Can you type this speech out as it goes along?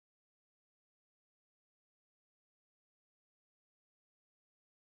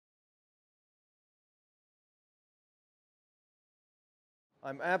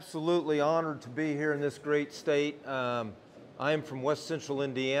I'm absolutely honored to be here in this great state. I am from West Central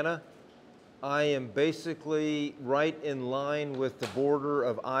Indiana. I am basically right in line with the border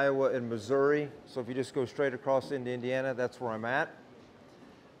of Iowa and Missouri. So if you just go straight across into Indiana, that's where I'm at.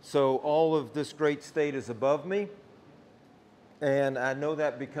 So all of this great state is above me. And I know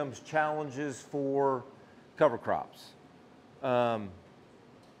that becomes challenges for cover crops. So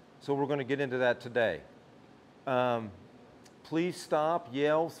we're going to get into that today. Please stop,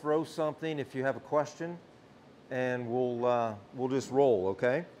 yell, throw something if you have a question, and we'll just roll,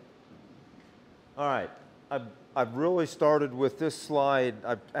 okay? All right, I've really started with this slide.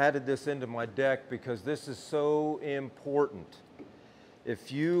 I've added this into my deck because this is so important.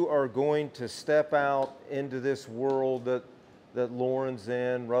 If you are going to step out into this world that Lauren's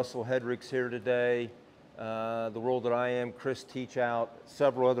in, Russell Hedrick's here today, the world that I am, Chris Teachout,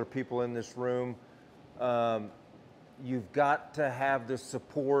 several other people in this room, you've got to have the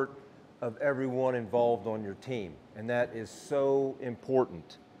support of everyone involved on your team. And that is so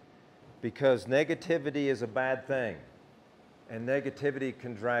important because negativity is a bad thing and negativity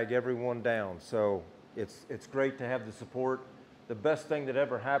can drag everyone down. So it's great to have the support. The best thing that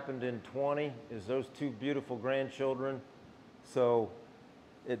ever happened in 20 is those two beautiful grandchildren. So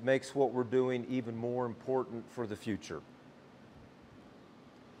it makes what we're doing even more important for the future.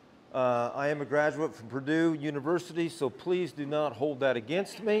 I am a graduate from Purdue University, so please do not hold that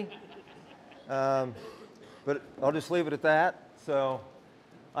against me. But I'll just leave it at that. So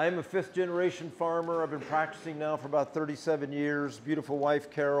I am a fifth generation farmer. I've been practicing now for about 37 years. Beautiful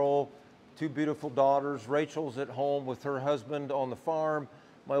wife, Carol, two beautiful daughters. Rachel's at home with her husband on the farm.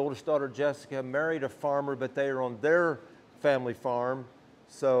 My oldest daughter, Jessica, married a farmer, but they are on their family farm.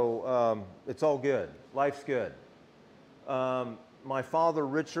 So it's all good. Life's good. My father,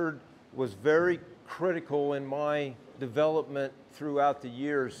 Richard, was very critical in my development throughout the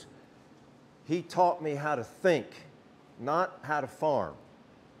years. He taught me how to think, not how to farm.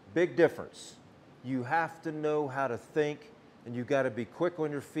 Big difference. You have to know how to think, and you got to be quick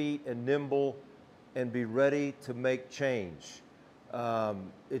on your feet and nimble and be ready to make change.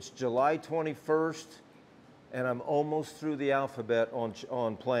 It's July 21st, and I'm almost through the alphabet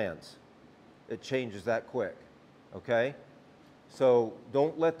on plans. It changes that quick, okay? So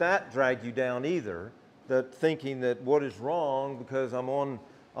don't let that drag you down either, that thinking that what is wrong because I'm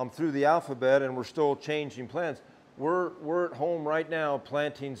through the alphabet and we're still changing plans. We're at home right now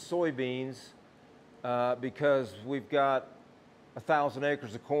planting soybeans because we've got 1,000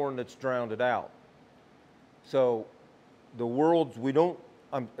 acres of corn that's drowned it out. So the world's,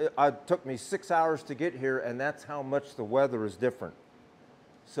 it took me 6 hours to get here, and that's how much the weather is different.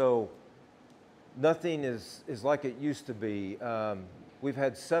 So nothing is like it used to be. We've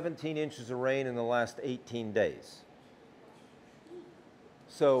had 17 inches of rain in the last 18 days.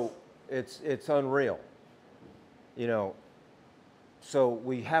 So it's unreal, you know. So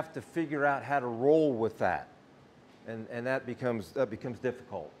we have to figure out how to roll with that, and that becomes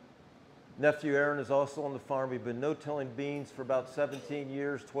difficult. Nephew Aaron is also on the farm. We've been no-tilling beans for about 17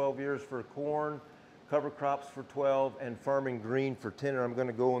 years, 12 years for corn, cover crops for 12, and farming green for 10, and I'm going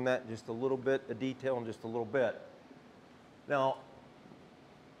to go on that in just a little bit of detail in just a little bit. Now,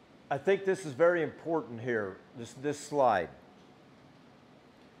 I think this is very important here, this slide.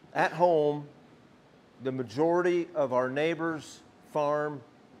 At home, the majority of our neighbors farm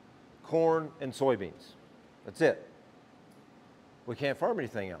corn and soybeans. That's it. We can't farm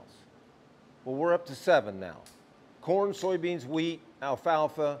anything else. Well, we're up to 7 now. Corn, soybeans, wheat,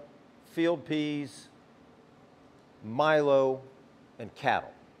 alfalfa, field peas, milo, and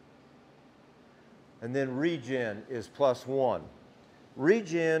cattle. And then regen is +1.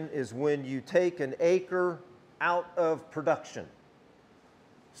 Regen is when you take an acre out of production.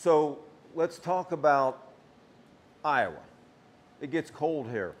 So let's talk about Iowa. It gets cold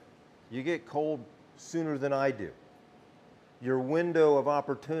here. You get cold sooner than I do. Your window of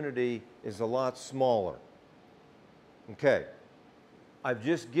opportunity is a lot smaller. Okay. I've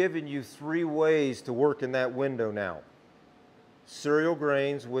just given you 3 ways to work in that window now. Cereal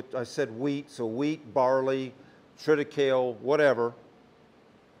grains, with I said wheat, so wheat, barley, triticale, whatever.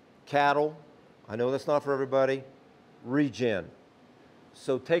 Cattle, I know that's not for everybody. Regen.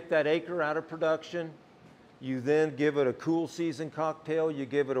 So take that acre out of production. You then give it a cool season cocktail. You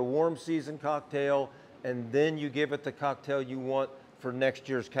give it a warm season cocktail. And then you give it the cocktail you want for next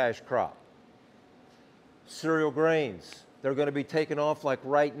year's cash crop. Cereal grains. They're going to be taken off like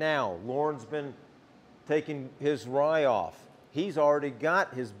right now. Lauren's been taking his rye off. He's already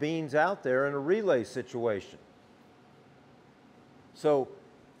got his beans out there in a relay situation. So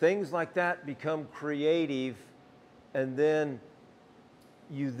things like that become creative, and then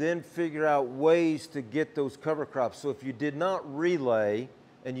you then figure out ways to get those cover crops. So if you did not relay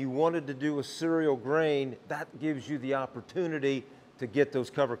and you wanted to do a cereal grain, that gives you the opportunity to get those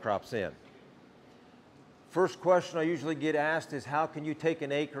cover crops in. First question I usually get asked is, how can you take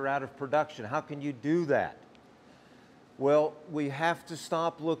an acre out of production? How can you do that? Well, we have to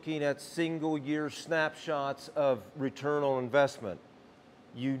stop looking at single year snapshots of return on investment.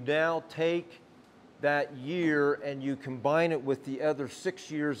 You now take that year and you combine it with the other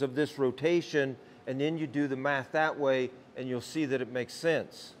 6 years of this rotation, and then you do the math that way, and you'll see that it makes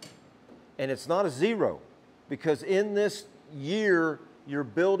sense. And it's not a zero, because in this year, you're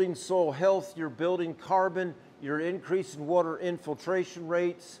building soil health, you're building carbon, you're increasing water infiltration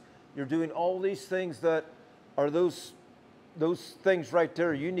rates, you're doing all these things that are those things right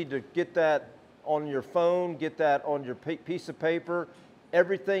there. You need to get that on your phone, get that on your piece of paper.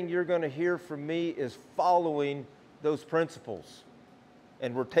 Everything you're going to hear from me is following those principles,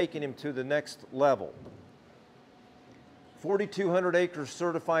 and we're taking them to the next level. 4,200 acres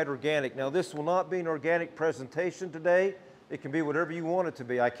certified organic. Now, this will not be an organic presentation today. It can be whatever you want it to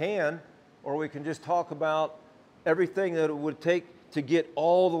be. I can, or we can just talk about everything that it would take to get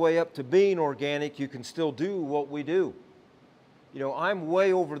all the way up to being organic. You can still do what we do. You know, I'm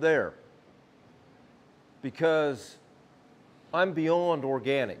way over there because I'm beyond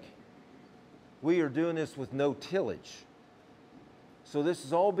organic. We are doing this with no tillage. So this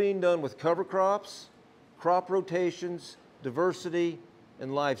is all being done with cover crops, crop rotations, diversity,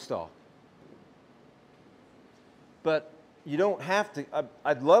 and livestock. But you don't have to,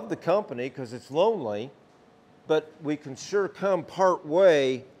 I'd love the company because it's lonely, but we can sure come part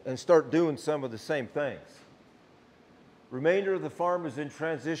way and start doing some of the same things. Remainder of the farm is in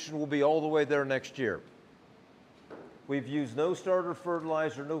transition. We'll be all the way there next year. We've used no starter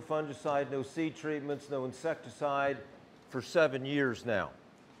fertilizer, no fungicide, no seed treatments, no insecticide for 7 years now.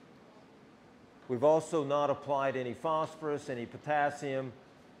 We've also not applied any phosphorus, any potassium,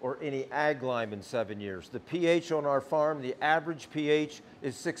 or any ag lime in 7 years. The pH on our farm, the average pH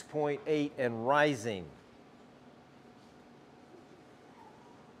is 6.8 and rising.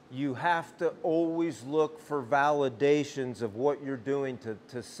 You have to always look for validations of what you're doing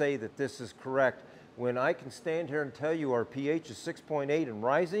to say that this is correct. When I can stand here and tell you our pH is 6.8 and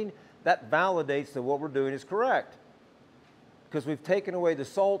rising, that validates that what we're doing is correct. Because we've taken away the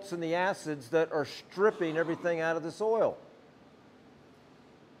salts and the acids that are stripping everything out of the soil.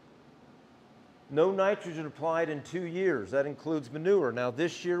 No nitrogen applied in 2 years. That includes manure. Now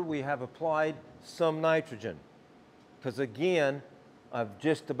this year we have applied some nitrogen. Because again, I've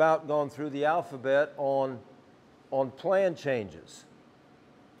just about gone through the alphabet on plan changes.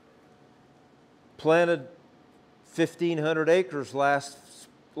 Planted 1,500 acres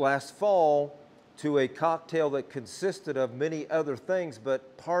last fall to a cocktail that consisted of many other things,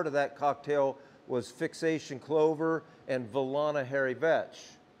 but part of that cocktail was fixation clover and Vallona hairy vetch.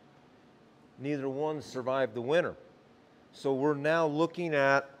 Neither one survived the winter. So we're now looking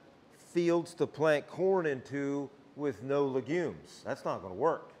at fields to plant corn into with no legumes. That's not going to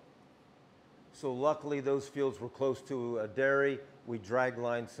work. So luckily those fields were close to a dairy. We drag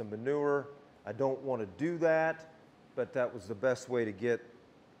lined some manure. I don't want to do that, but that was the best way to get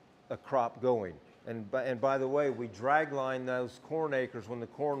a crop going. And by the way, we drag lined those corn acres when the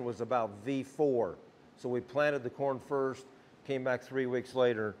corn was about V4. So we planted the corn first, came back 3 weeks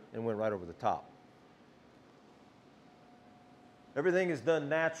later, and went right over the top. Everything is done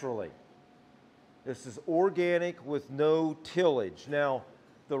naturally. This is organic with no tillage. Now,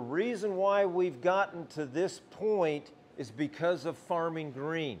 the reason why we've gotten to this point is because of Farming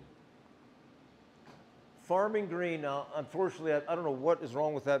Green. Farming Green, now, unfortunately, I don't know what is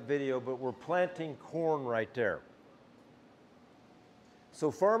wrong with that video, but we're planting corn right there.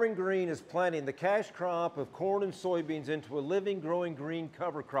 So Farming Green is planting the cash crop of corn and soybeans into a living, growing green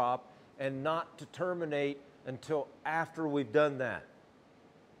cover crop, and not to terminate until after we've done that.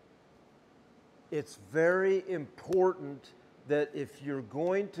 It's very important that if you're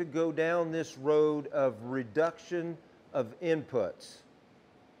going to go down this road of reduction of inputs,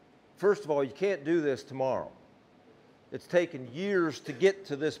 first of all, you can't do this tomorrow. It's taken years to get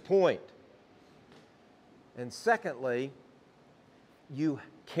to this point. And secondly, you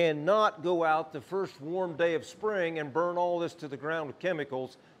cannot go out the first warm day of spring and burn all this to the ground with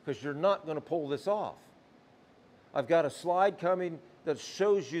chemicals, because you're not going to pull this off. I've got a slide coming that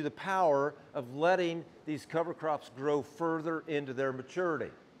shows you the power of letting these cover crops grow further into their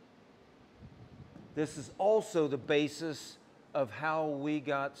maturity. This is also the basis of how we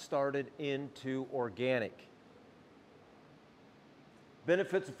got started into organic.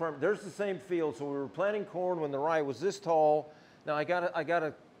 Benefits of farming. There's the same field. So we were planting corn when the rye was this tall, Now I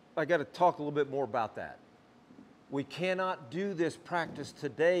gotta talk a little bit more about that. We cannot do this practice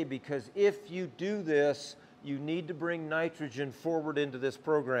today because if you do this, you need to bring nitrogen forward into this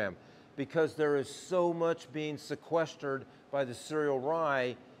program because there is so much being sequestered by the cereal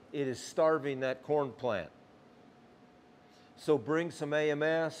rye, it is starving that corn plant. So bring some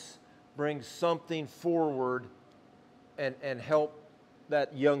AMS, bring something forward and help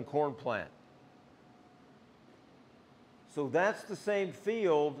that young corn plant. So that's the same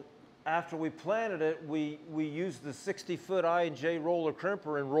field. After we planted it, we used the 60-foot I&J roller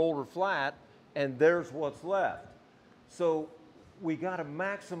crimper and rolled her flat, and there's what's left. So we got to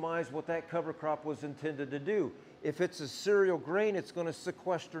maximize what that cover crop was intended to do. If it's a cereal grain, it's going to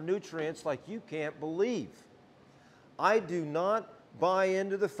sequester nutrients like you can't believe. I do not buy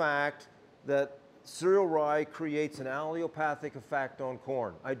into the fact that cereal rye creates an allelopathic effect on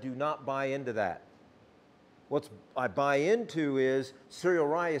corn. I do not buy into that. What I buy into is cereal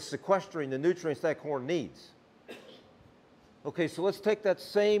rye is sequestering the nutrients that corn needs. Okay, so let's take that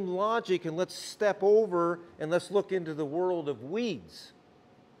same logic and let's step over and let's look into the world of weeds.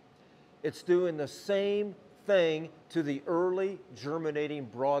 It's doing the same thing to the early germinating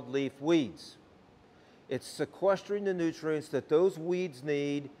broadleaf weeds. It's sequestering the nutrients that those weeds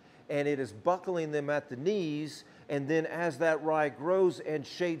need, and it is buckling them at the knees, and then as that rye grows and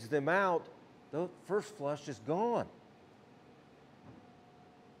shades them out, the first flush is gone.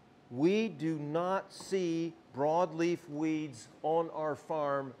 We do not see broadleaf weeds on our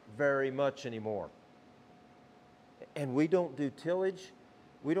farm very much anymore. And we don't do tillage.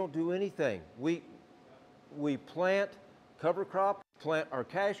 We don't do anything. We plant cover crop, plant our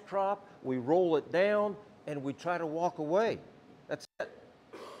cash crop, we roll it down, and we try to walk away. That's it.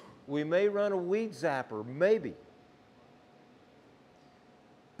 We may run a weed zapper, maybe.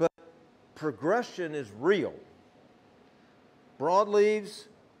 But progression is real. Broadleaves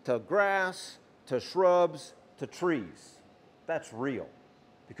to grass to shrubs to trees. That's real.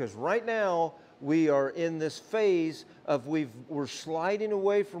 Because right now, we are in this phase of we're sliding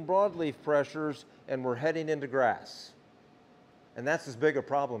away from broadleaf pressures and we're heading into grass. And that's as big a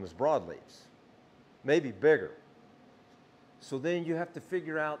problem as broadleaves, maybe bigger. So then you have to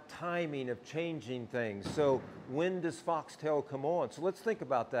figure out timing of changing things. So when does foxtail come on? So let's think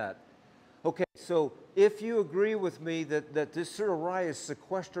about that. Okay, so if you agree with me that this cereal rye has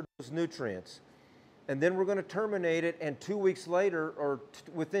sequestered those nutrients, and then we're going to terminate it, and 2 weeks later, or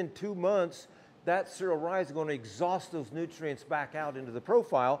within 2 months, that cereal rye is going to exhaust those nutrients back out into the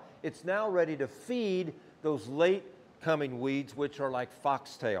profile. It's now ready to feed those late coming weeds, which are like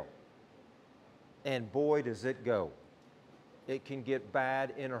foxtail. And boy, does it go. It can get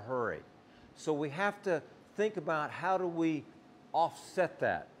bad in a hurry. So we have to think about how do we offset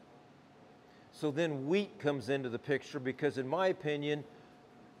that. So then wheat comes into the picture because in my opinion,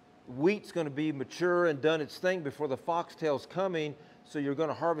 wheat's going to be mature and done its thing before the foxtail's coming. So you're going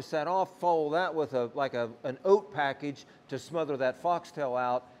to harvest that off, follow that with an oat package to smother that foxtail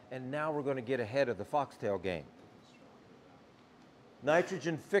out, and now we're going to get ahead of the foxtail game.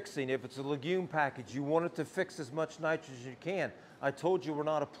 Nitrogen fixing, if it's a legume package, you want it to fix as much nitrogen as you can. I told you we're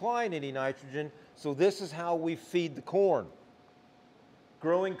not applying any nitrogen, so this is how we feed the corn.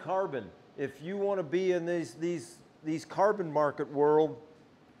 Growing carbon. If you want to be in these carbon market world,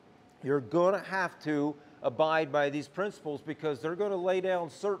 you're going to have to abide by these principles because they're going to lay down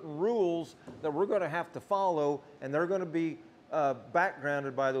certain rules that we're going to have to follow, and they're going to be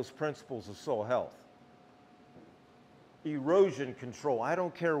backgrounded by those principles of soil health. Erosion control. I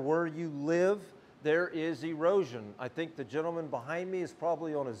don't care where you live, there is erosion. I think the gentleman behind me is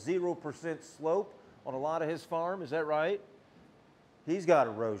probably on a 0% slope on a lot of his farm. Is that right? He's got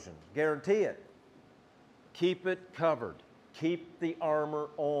erosion. Guarantee it. Keep it covered. Keep the armor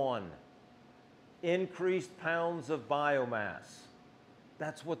on. Increased pounds of biomass.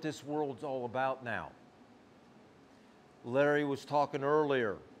 That's what this world's all about now. Larry was talking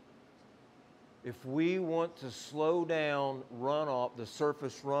earlier. If we want to slow down runoff, the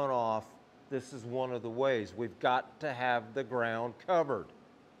surface runoff, this is one of the ways. We've got to have the ground covered.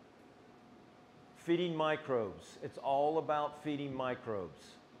 Feeding microbes. It's all about feeding microbes.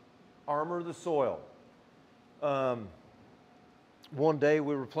 Armor the soil. One day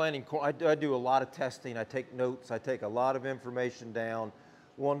we were planting corn. I do a lot of testing. I take notes. I take a lot of information down.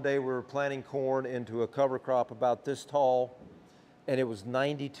 One day we were planting corn into a cover crop about this tall, and it was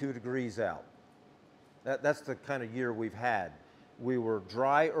 92 degrees out. That's the kind of year we've had. We were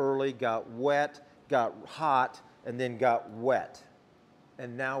dry early, got wet, got hot, and then got wet.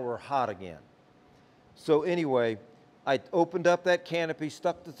 And now we're hot again. So anyway, I opened up that canopy,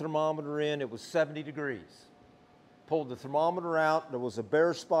 stuck the thermometer in, it was 70 degrees. pulled the thermometer out, there was a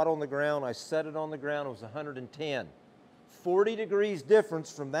bare spot on the ground, I set it on the ground, it was 110. 40 degrees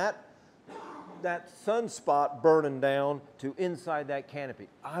difference from that sunspot burning down to inside that canopy.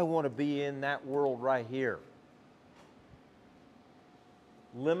 I want to be in that world right here.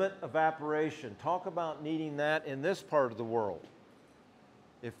 Limit evaporation. Talk about needing that in this part of the world.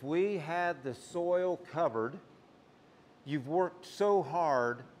 If we had the soil covered, you've worked so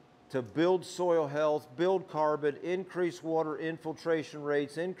hard to build soil health, build carbon, increase water infiltration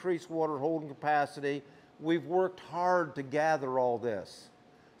rates, increase water holding capacity. We've worked hard to gather all this.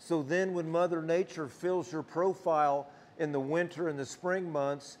 So then when Mother Nature fills your profile in the winter and the spring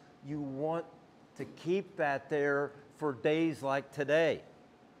months, you want to keep that there for days like today.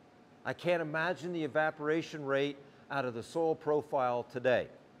 I can't imagine the evaporation rate out of the soil profile today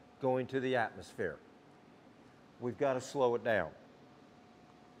going to the atmosphere. We've got to slow it down.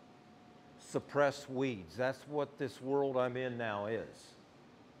 Suppress weeds. That's what this world I'm in now is.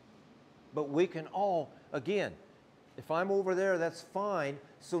 But we can all, again, if I'm over there, that's fine.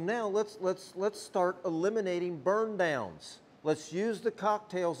 So now let's start eliminating burn downs. Let's use the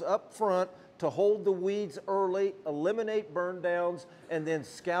cocktails up front to hold the weeds early, eliminate burn downs, and then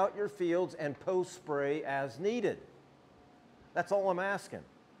scout your fields and post spray as needed. That's all I'm asking.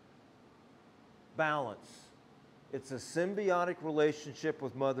 Balance. It's a symbiotic relationship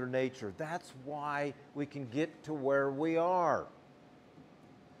with Mother Nature. That's why we can get to where we are.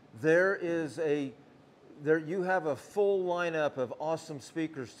 You have a full lineup of awesome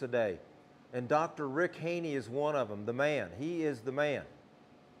speakers today. And Dr. Rick Haney is one of them, the man. He is the man.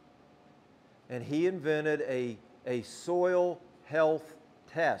 And he invented a soil health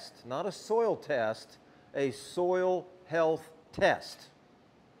test. Not a soil test, a soil health test.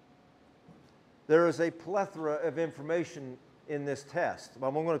 There is a plethora of information in this test.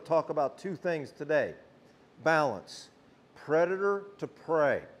 I'm going to talk about two things today. Balance. Predator to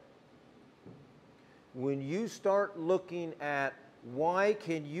prey. When you start looking at why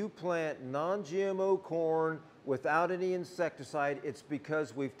can you plant non-GMO corn without any insecticide, it's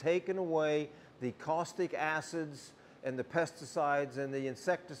because we've taken away the caustic acids and the pesticides and the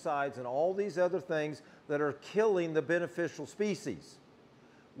insecticides and all these other things that are killing the beneficial species.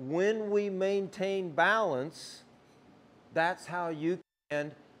 When we maintain balance, that's how you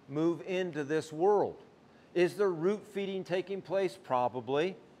can move into this world. Is there root feeding taking place?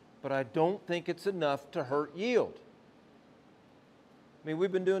 Probably, but I don't think it's enough to hurt yield. I mean,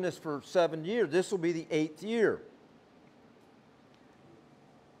 we've been doing this for 7 years. This will be the 8th year.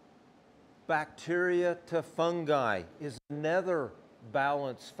 Bacteria to fungi is another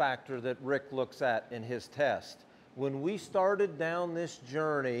balance factor that Rick looks at in his test. When we started down this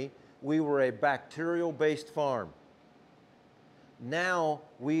journey, we were a bacterial-based farm. Now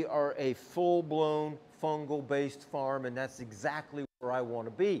we are a full-blown fungal-based farm, and that's exactly where I want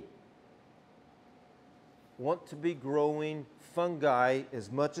to be. Want to be growing fungi as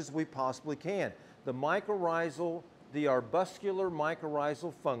much as we possibly can. The mycorrhizal, the arbuscular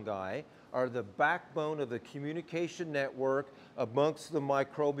mycorrhizal fungi are the backbone of the communication network amongst the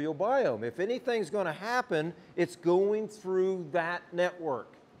microbial biome. If anything's going to happen, it's going through that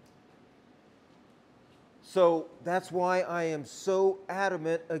network. So that's why I am so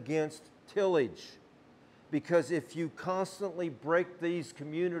adamant against tillage. Because if you constantly break these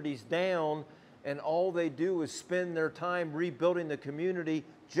communities down and all they do is spend their time rebuilding the community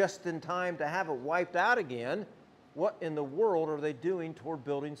just in time to have it wiped out again, what in the world are they doing toward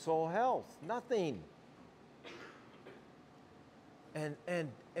building soil health? Nothing. And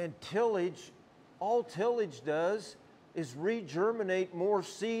tillage, all tillage does is regerminate more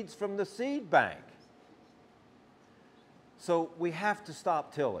seeds from the seed bank. So we have to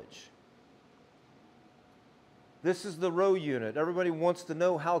stop tillage. This is the row unit. Everybody wants to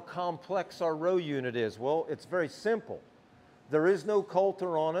know how complex our row unit is. Well, it's very simple. There is no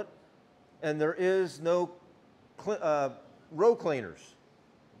coulter on it, and there is no row cleaners.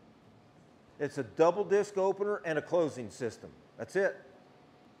 It's a double disc opener and a closing system. That's it.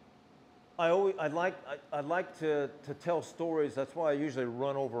 I'd like to tell stories. That's why I usually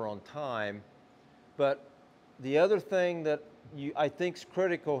run over on time. But the other thing that I think is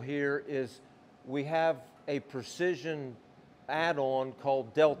critical here is we have a precision add-on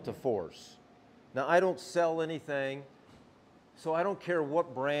called Delta Force. Now, I don't sell anything, so I don't care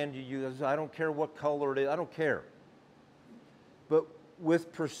what brand you use. I don't care what color it is. I don't care. But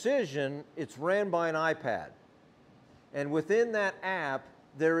with precision, it's ran by an iPad. And within that app,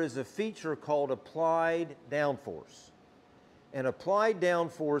 there is a feature called Applied Downforce. And applied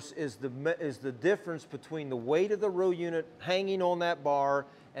downforce is the difference between the weight of the row unit hanging on that bar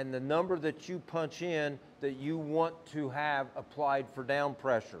and the number that you punch in that you want to have applied for down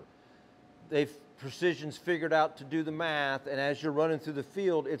pressure. Precision's figured out to do the math, and as you're running through the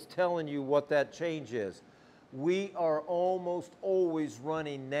field, it's telling you what that change is. We are almost always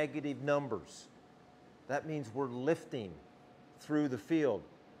running negative numbers. That means we're lifting through the field.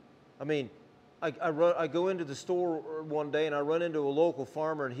 I mean, I go into the store one day and I run into a local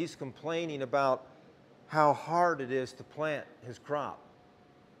farmer and he's complaining about how hard it is to plant his crop.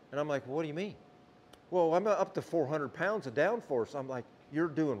 And I'm like, well, what do you mean? Well, I'm up to 400 pounds of downforce. I'm like, you're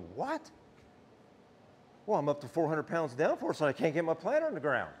doing what? Well, I'm up to 400 pounds of downforce and I can't get my planter in the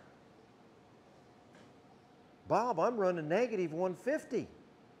ground. Bob, I'm running negative 150.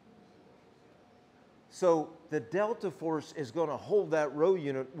 So the delta force is going to hold that row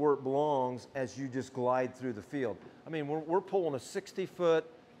unit where it belongs as you just glide through the field. I mean, we're pulling a 60-foot,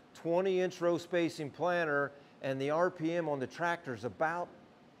 20-inch row spacing planter, and the RPM on the tractor is about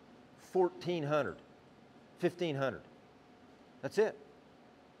 1,400, 1,500. That's it.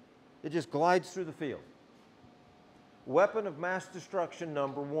 It just glides through the field. Weapon of mass destruction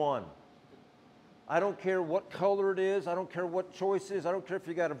number 1. I don't care what color it is. I don't care what choice it is. I don't care if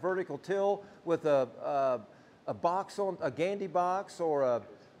you got a vertical till with a box on, a Gandy box or a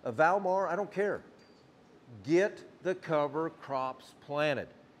Valmar. I don't care. Get the cover crops planted.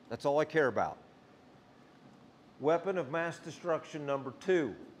 That's all I care about. Weapon of mass destruction number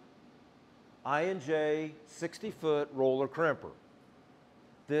 2. I&J 60-foot roller crimper.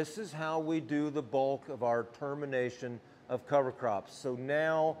 This is how we do the bulk of our termination of cover crops. So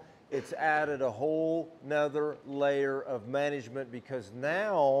now it's added a whole nother layer of management because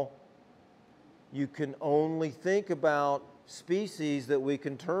now you can only think about species that we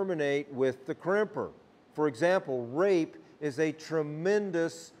can terminate with the crimper. For example, rape is a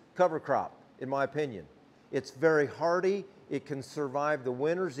tremendous cover crop, in my opinion. It's very hardy. It can survive the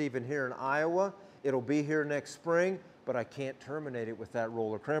winters, even here in Iowa. It'll be here next spring, but I can't terminate it with that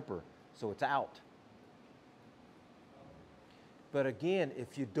roller crimper, so it's out. But again,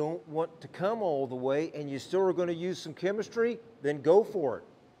 if you don't want to come all the way and you still are going to use some chemistry, then go for it.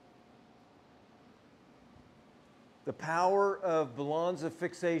 The power of Balanza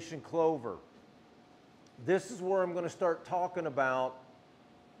fixation clover. This is where I'm going to start talking about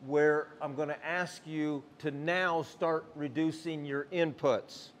where I'm going to ask you to now start reducing your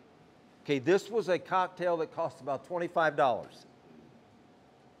inputs. Okay, this was a cocktail that cost about $25.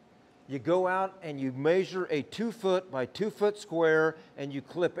 You go out and you measure a 2-foot by 2-foot square and you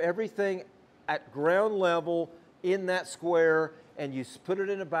clip everything at ground level in that square and you put it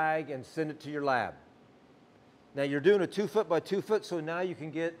in a bag and send it to your lab. Now you're doing a 2-foot by 2-foot, so now you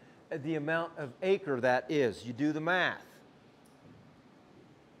can get the amount of acre that is. You do the math.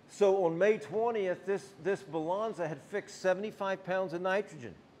 So on May 20th, this Balanza had fixed 75 pounds of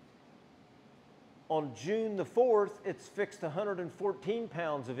nitrogen. On June the 4th, it's fixed 114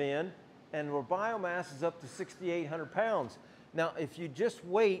 pounds of N, and our biomass is up to 6,800 pounds. Now, if you just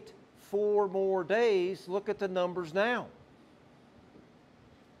wait 4 more days, look at the numbers now.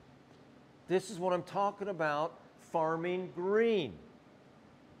 This is what I'm talking about, farming green.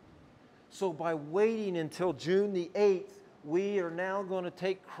 So by waiting until June the 8th, we are now going to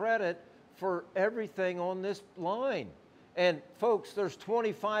take credit for everything on this line. And folks, there's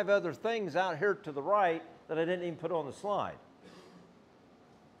 25 other things out here to the right that I didn't even put on the slide.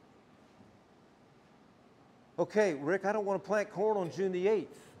 Okay, Rick, I don't want to plant corn on June the 8th.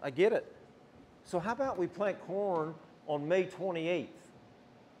 I get it. So how about we plant corn on May 28th?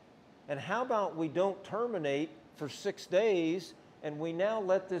 And how about we don't terminate for 6 days and we now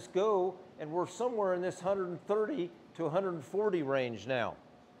let this go and we're somewhere in this 130 to 140 range now.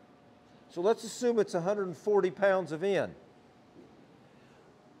 So let's assume it's 140 pounds of N.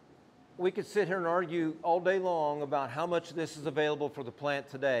 We could sit here and argue all day long about how much of this is available for the plant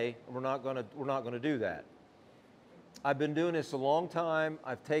today, and we're not going to do that. I've been doing this a long time.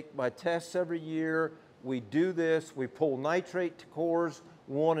 I've taken my tests every year. We do this. We pull nitrate to cores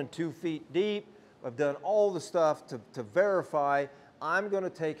 1 and 2 feet deep. I've done all the stuff to verify. I'm going to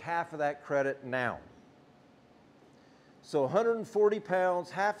take half of that credit now. So 140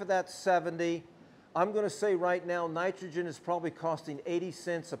 pounds, half of that's 70. I'm going to say right now nitrogen is probably costing 80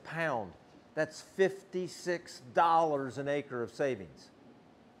 cents a pound. That's $56 an acre of savings.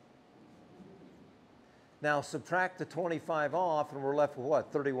 Now subtract the 25 off and we're left with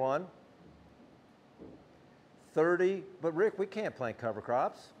what, 31? 30, but Rick, we can't plant cover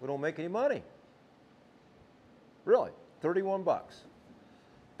crops. We don't make any money. Really, 31 bucks.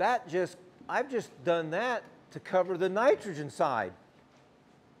 I've just done that to cover the nitrogen side.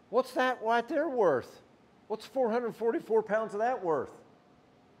 What's that right there worth? What's 444 pounds of that worth?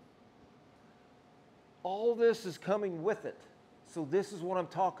 All this is coming with it. So this is what I'm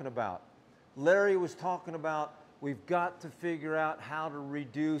talking about. Larry was talking about we've got to figure out how to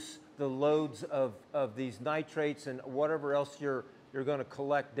reduce the loads of these nitrates and whatever else you're going to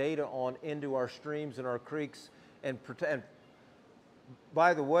collect data on into our streams and our creeks. And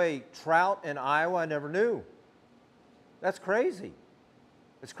by the way, trout in Iowa, I never knew. That's crazy.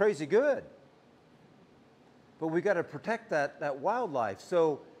 It's crazy good. But we got to protect that wildlife.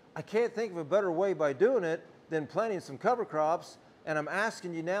 So I can't think of a better way by doing it than planting some cover crops. And I'm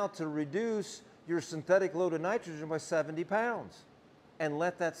asking you now to reduce your synthetic load of nitrogen by 70 pounds. And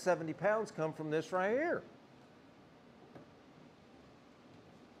let that 70 pounds come from this right here.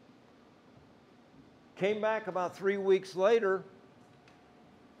 Came back about 3 weeks later,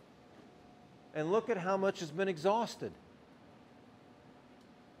 and look at how much has been exhausted.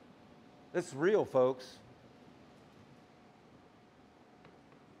 It's real, folks.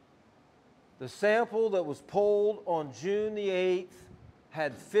 The sample that was pulled on June the 8th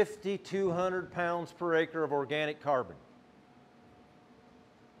had 5,200 pounds per acre of organic carbon.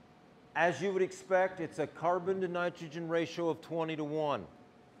 As you would expect, it's a carbon to nitrogen ratio of 20 to 1.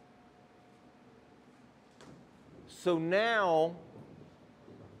 So now,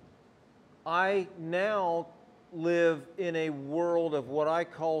 I now live in a world of what I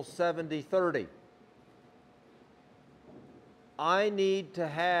call 70-30. I need to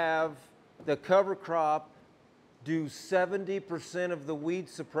have the cover crop do 70% of the weed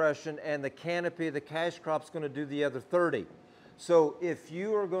suppression, and the canopy of the cash crop's going to do the other 30. So if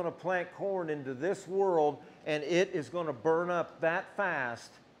you are going to plant corn into this world and it is going to burn up that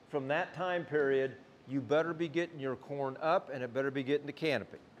fast from that time period, you better be getting your corn up and it better be getting the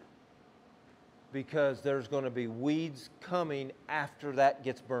canopy, because there's going to be weeds coming after that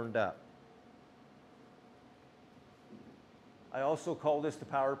gets burned up. I also call this the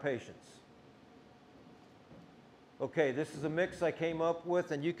power of patience. Okay, this is a mix I came up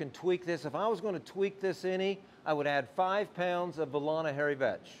with, and you can tweak this. If I was going to tweak this any, I would add 5 pounds of Valana hairy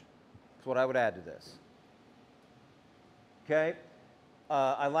vetch. That's what I would add to this. Okay,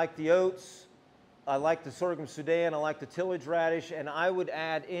 I like the oats. I like the sorghum Sudan. I like the tillage radish, and I would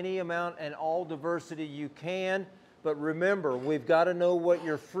add any amount and all diversity you can. But remember, we've got to know what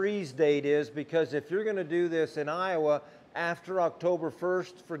your freeze date is, because if you're going to do this in Iowa after October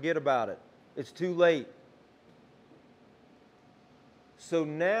 1st, forget about it. It's too late. So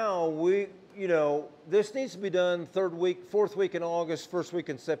now this needs to be done 3rd week, 4th week in August, 1st week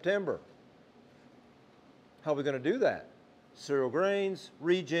in September. How are we going to do that? Cereal grains,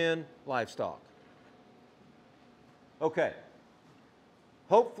 regen, livestock. Okay.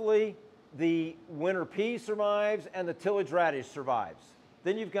 Hopefully the winter pea survives and the tillage radish survives.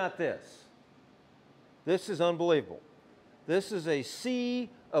 Then you've got this. This is unbelievable. This is a sea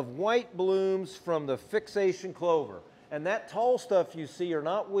of white blooms from the fixation clover. And that tall stuff you see are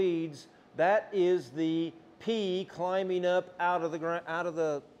not weeds. That is the pea climbing up out of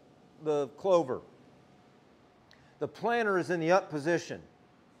the clover. The planter is in the up position.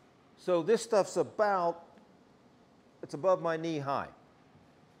 So this stuff's it's above my knee high.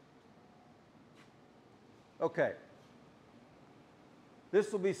 Okay.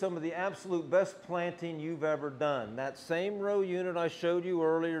 This will be some of the absolute best planting you've ever done. That same row unit I showed you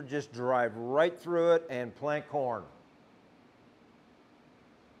earlier, just drive right through it and plant corn.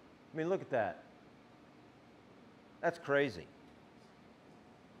 I mean, look at that. That's crazy.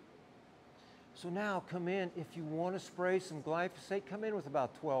 So now come in, if you want to spray some glyphosate, come in with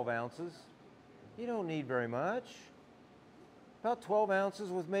about 12 ounces. You don't need very much. About 12 ounces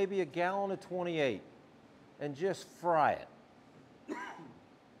with maybe a gallon of 28, and just fry it.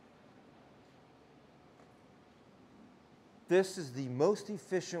 This is the most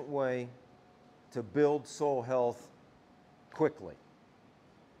efficient way to build soil health quickly.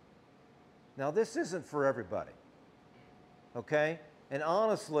 Now, this isn't for everybody, okay? And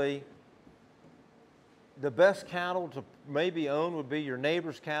honestly, the best cattle to maybe own would be your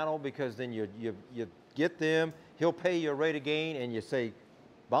neighbor's cattle, because then you get them, he'll pay you a rate of gain, and you say,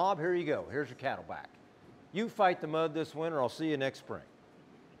 Bob, here you go, here's your cattle back. You fight the mud this winter, I'll see you next spring.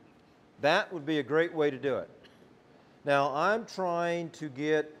 That would be a great way to do it. Now, I'm trying to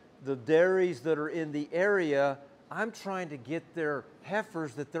get the dairies that are in the area, I'm trying to get their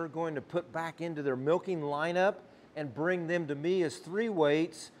heifers that they're going to put back into their milking lineup and bring them to me as 3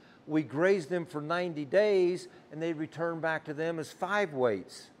 weights. We graze them for 90 days, and they return back to them as 5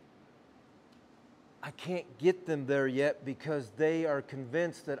 weights. I can't get them there yet because they are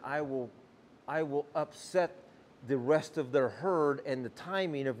convinced that I will upset the rest of their herd and the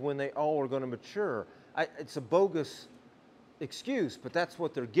timing of when they all are going to mature. It's a bogus excuse, but that's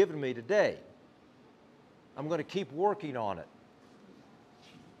what they're giving me today. I'm going to keep working on it.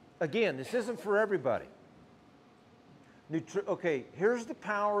 Again, this isn't for everybody. Okay, here's the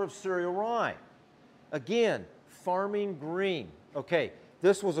power of cereal rye. Again, farming green. Okay,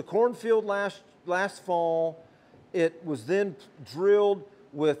 this was a cornfield last fall. It was then drilled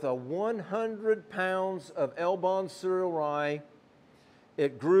with 100 pounds of Elbon cereal rye.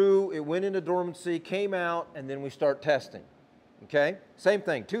 It grew, it went into dormancy, came out, and then we start testing. Okay, same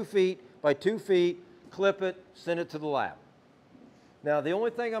thing, 2 feet by 2 feet, clip it, send it to the lab. Now, the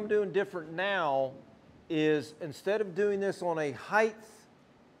only thing I'm doing different now is instead of doing this on a height,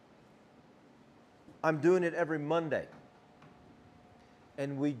 I'm doing it every Monday.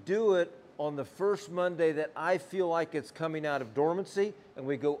 And we do it on the first Monday that I feel like it's coming out of dormancy, and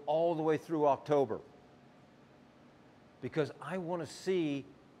we go all the way through October. Because I want to see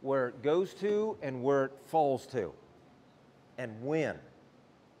where it goes to and where it falls to, and when.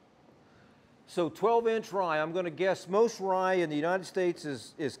 So 12-inch rye, I'm going to guess most rye in the United States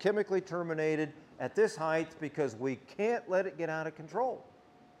is chemically terminated at this height because we can't let it get out of control.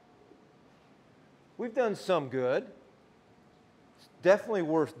 We've done some good. It's definitely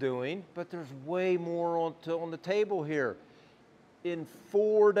worth doing, but there's way more on the table here. In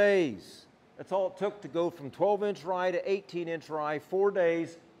 4 days, that's all it took to go from 12-inch rye to 18-inch rye, 4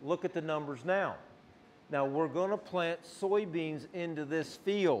 days. Look at the numbers now. Now we're going to plant soybeans into this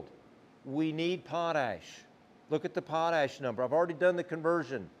field. We need potash. Look at the potash number. I've already done the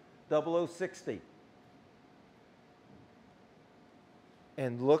conversion, 0060.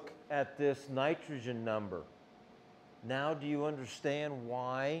 And look at this nitrogen number. Now do you understand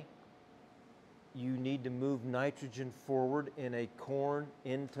why you need to move nitrogen forward in a corn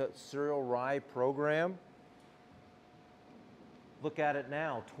into cereal rye program? Look at it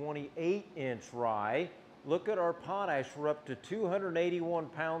now, 28-inch rye. Look at our potash. We're up to 281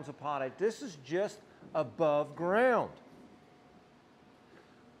 pounds of potash. This is just above ground.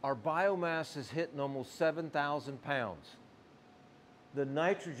 Our biomass is hitting almost 7,000 pounds. The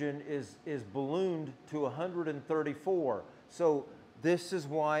nitrogen is ballooned to 134. So this is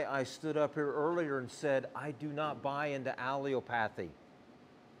why I stood up here earlier and said, I do not buy into allelopathy.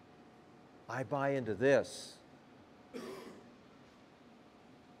 I buy into this.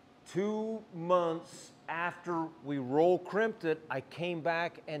 2 months after we roll crimped it, I came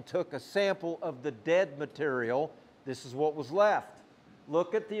back and took a sample of the dead material. This is what was left.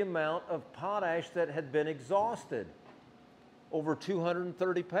 Look at the amount of potash that had been exhausted. Over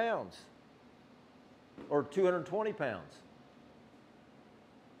 230 pounds, or 220 pounds.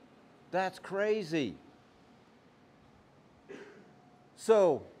 That's crazy.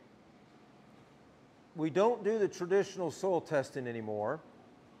 So, we don't do the traditional soil testing anymore,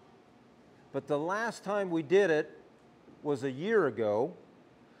 but the last time we did it was a year ago.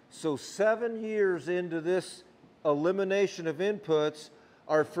 So 7 years into this elimination of inputs,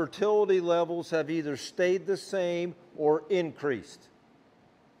 our fertility levels have either stayed the same or increased.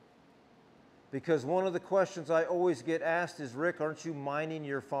 Because one of the questions I always get asked is, Rick, aren't you mining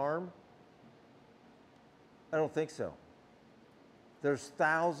your farm? I don't think so. There's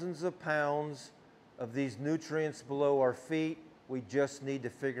thousands of pounds of these nutrients below our feet. We just need to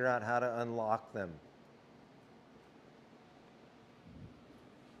figure out how to unlock them.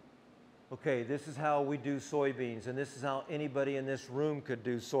 Okay, this is how we do soybeans, and this is how anybody in this room could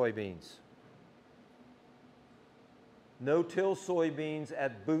do soybeans. No-till soybeans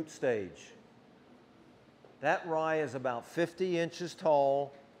at boot stage. That rye is about 50 inches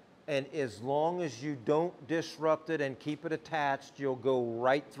tall, and as long as you don't disrupt it and keep it attached, you'll go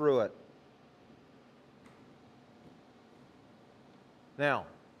right through it. Now,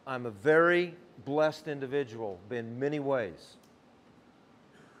 I'm a very blessed individual in many ways.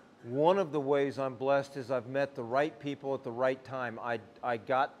 One of the ways I'm blessed is I've met the right people at the right time. I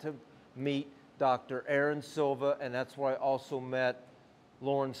got to meet Dr. Aaron Silva, and that's where I also met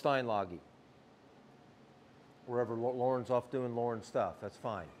Lauren Steinlage. Wherever Lauren's off doing Lauren stuff, that's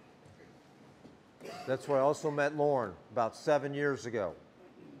fine. That's where I also met Lauren about 7 years ago.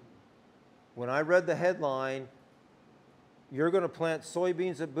 When I read the headline, you're going to plant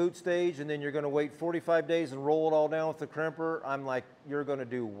soybeans at boot stage and then you're going to wait 45 days and roll it all down with the crimper, I'm like, you're going to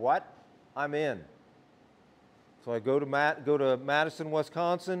do what? I'm in. So I go to Madison,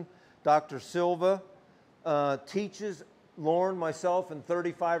 Wisconsin. Dr. Silva teaches Lauren, myself, and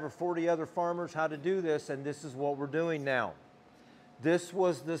 35 or 40 other farmers how to do this, and this is what we're doing now. This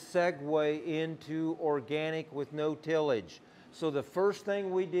was the segue into organic with no tillage. So the first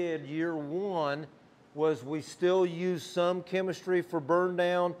thing we did year one was we still use some chemistry for burn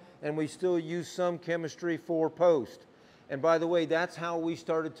down and we still use some chemistry for post. And by the way, that's how we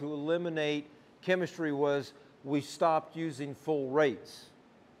started to eliminate chemistry, was we stopped using full rates,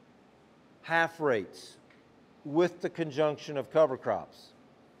 half rates, with the conjunction of cover crops.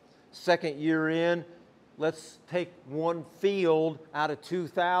 Second year in, let's take one field out of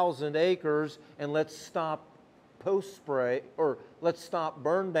 2,000 acres and let's stop post spray, or let's stop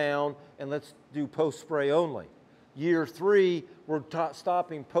burn down and let's do post spray only. Year 3, we're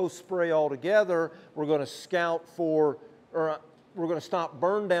stopping post spray altogether. We're going to scout for, or we're going to stop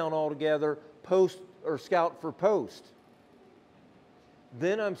burn down altogether, post or scout for post.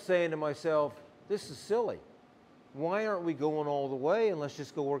 Then I'm saying to myself, this is silly. Why aren't we going all the way and let's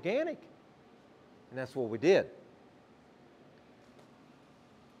just go organic? And that's what we did.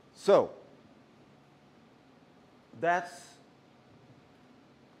 So, that's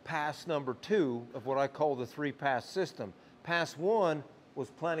pass number 2 of what I call the 3-pass system. Pass 1 was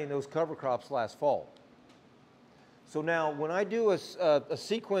planting those cover crops last fall. So now when I do a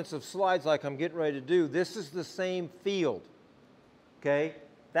sequence of slides like I'm getting ready to do, this is the same field, okay?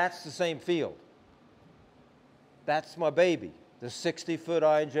 That's the same field. That's my baby, the 60-foot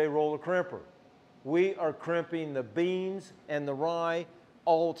I&J roller crimper. We are crimping the beans and the rye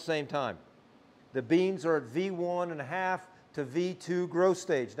all at the same time. The beans are at V1.5 to V2 growth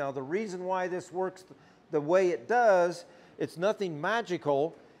stage. Now the reason why this works the way it does, it's nothing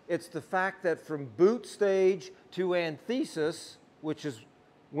magical. It's the fact that from boot stage to anthesis, which is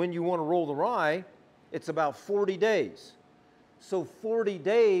when you want to roll the rye, it's about 40 days. So 40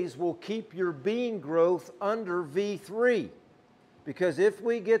 days will keep your bean growth under V3. Because if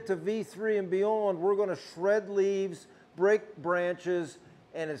we get to V3 and beyond, we're going to shred leaves, break branches,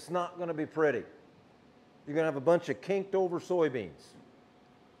 and it's not going to be pretty. You're going to have a bunch of kinked over soybeans.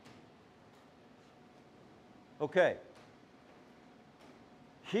 Okay.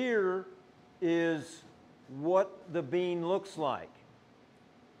 Here is what the bean looks like.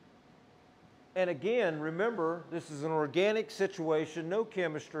 And again, remember, this is an organic situation, no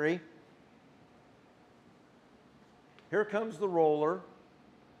chemistry. Here comes the roller.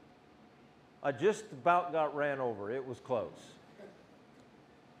 I just about got ran over. It was close.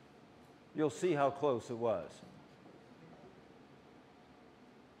 You'll see how close it was.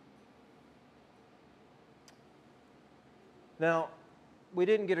 Now, we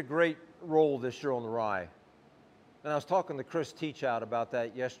didn't get a great roll this year on the rye. And I was talking to Chris Teachout about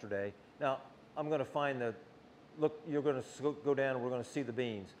that yesterday. Now, I'm going to find the, look, you're going to go down and we're going to see the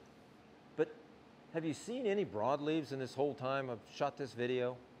beans. But have you seen any broadleaves in this whole time I've shot this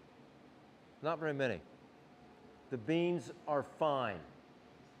video? Not very many. The beans are fine.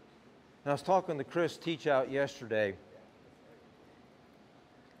 And I was talking to Chris Teachout yesterday.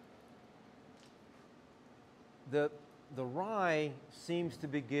 The rye seems to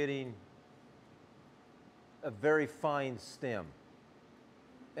be getting a very fine stem.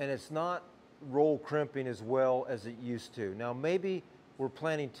 And it's not roll crimping as well as it used to. Now maybe we're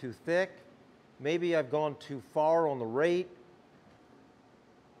planting too thick. Maybe I've gone too far on the rate.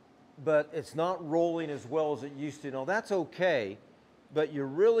 But it's not rolling as well as it used to. Now that's okay, but you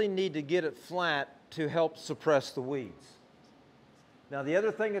really need to get it flat to help suppress the weeds. Now the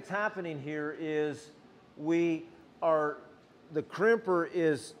other thing that's happening here is the crimper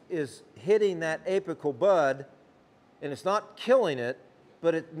is hitting that apical bud, and it's not killing it,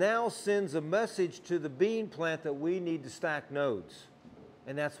 but it now sends a message to the bean plant that we need to stack nodes.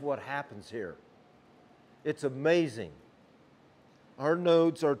 And that's what happens here. It's amazing. Our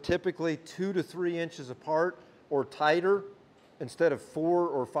nodes are typically 2 to 3 inches apart or tighter. Instead of 4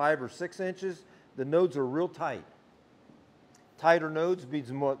 or 5 or 6 inches, the nodes are real tight. Tighter nodes means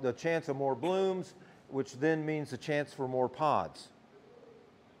the chance of more blooms, which then means the chance for more pods.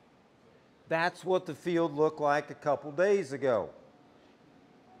 That's what the field looked like a couple days ago.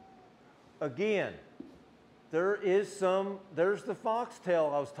 Again, there's the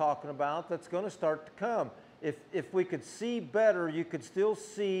foxtail I was talking about that's going to start to come. If we could see better, you could still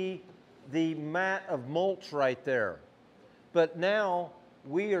see the mat of mulch right there. But now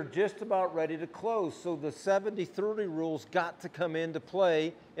we are just about ready to close, so the 70-30 rule's got to come into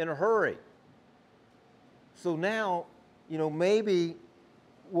play in a hurry. So now, you know, maybe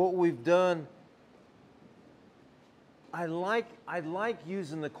what we've done, I like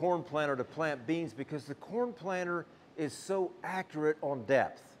using the corn planter to plant beans because the corn planter is so accurate on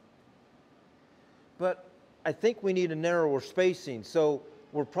depth. But I think we need a narrower spacing. So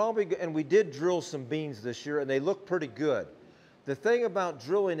we're probably, and we did drill some beans this year and they look pretty good. The thing about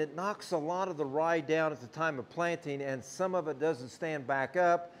drilling, it knocks a lot of the rye down at the time of planting and some of it doesn't stand back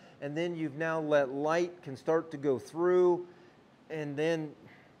up. and then you've now let light can start to go through, and then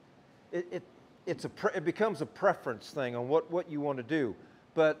it becomes a preference thing on what you want to do.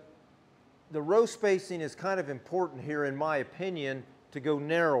 But the row spacing is kind of important here, in my opinion, to go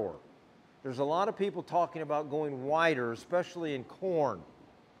narrower. There's a lot of people talking about going wider, especially in corn.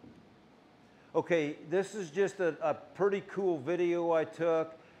 Okay, this is just a pretty cool video I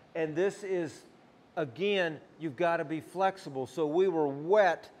took, and this is, again, you've got to be flexible. So we were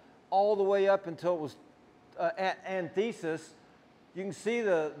wet all the way up until it was anthesis. You can see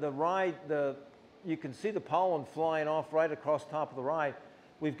you can see the pollen flying off right across the top of the rye.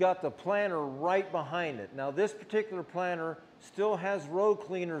 We've got the planter right behind it. Now this particular planter still has row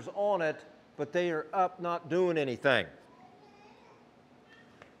cleaners on it, but they are up not doing anything.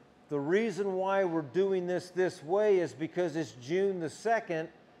 The reason why we're doing this way is because it's June the 2nd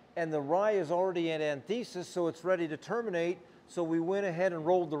and the rye is already at anthesis, so it's ready to terminate. So we went ahead and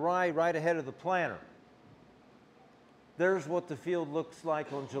rolled the rye right ahead of the planter. There's what the field looks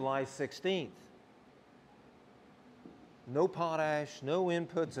like on July 16th. No potash, no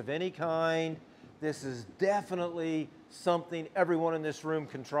inputs of any kind. This is definitely something everyone in this room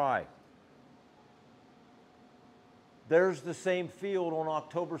can try. There's the same field on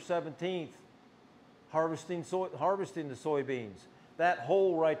October 17th, harvesting the soybeans. That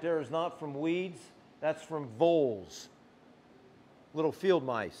hole right there is not from weeds, that's from voles, little field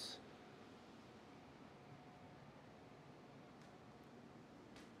mice.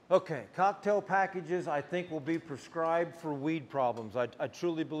 Okay, cocktail packages I think will be prescribed for weed problems. I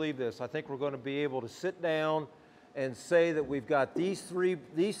truly believe this. I think we're going to be able to sit down and say that we've got these three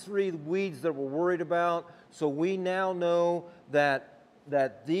weeds that we're worried about, so we now know that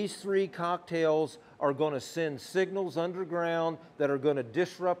these three cocktails are going to send signals underground that are going to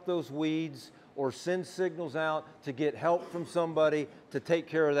disrupt those weeds or send signals out to get help from somebody to take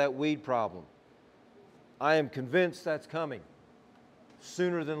care of that weed problem. I am convinced that's coming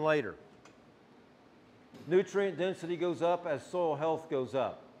sooner than later. Nutrient density goes up as soil health goes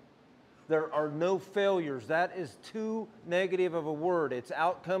up. There are no failures. That is too negative of a word. It's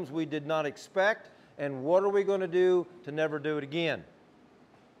outcomes we did not expect, and what are we going to do to never do it again?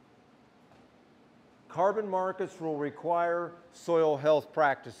 Carbon markets will require soil health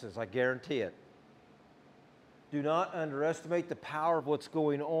practices, I guarantee it. Do not underestimate the power of what's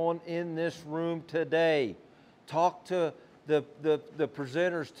going on in this room today. Talk to the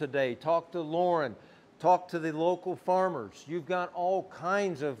presenters today. Talk to Lauren. Talk to the local farmers. You've got all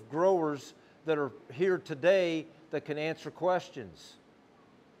kinds of growers that are here today that can answer questions.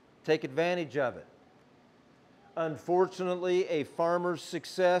 Take advantage of it. Unfortunately, a farmer's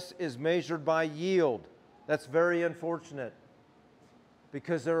success is measured by yield. That's very unfortunate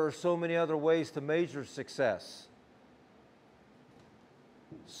because there are so many other ways to measure success.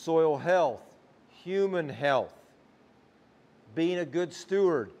 Soil health, human health, being a good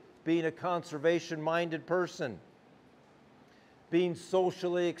steward, being a conservation-minded person, being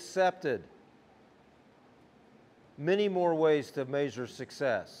socially accepted. Many more ways to measure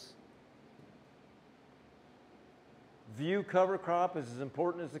success. View cover crop is as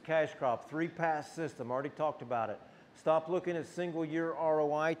important as the cash crop. 3-pass system, already talked about it. Stop looking at single year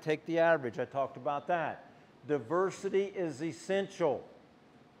ROI, take the average. I talked about that. Diversity is essential.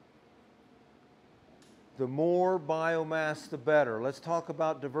 The more biomass, the better. Let's talk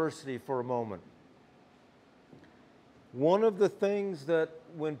about diversity for a moment. One of the things that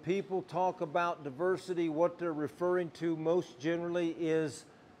when people talk about diversity, what they're referring to most generally is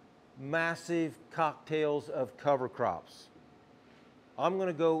massive cocktails of cover crops. I'm going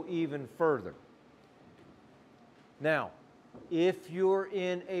to go even further. Now, if you're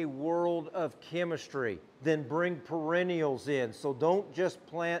in a world of chemistry, then bring perennials in. So don't just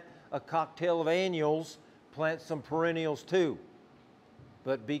plant a cocktail of annuals, plant some perennials too.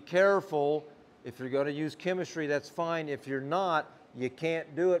 But be careful. If you're going to use chemistry, that's fine. If you're not, you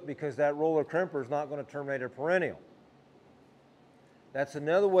can't do it because that roller crimper is not going to terminate a perennial. That's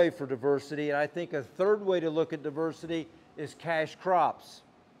another way for diversity. And I think a third way to look at diversity is cash crops.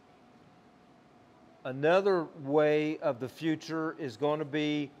 Another way of the future is going to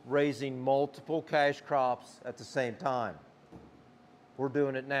be raising multiple cash crops at the same time. We're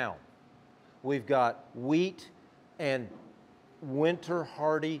doing it now. We've got wheat and winter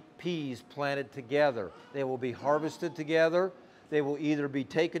hardy peas planted together. They will be harvested together. They will either be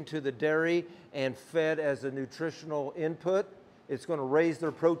taken to the dairy and fed as a nutritional input. It's going to raise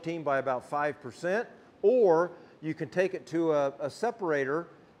their protein by about 5%, or you can take it to a separator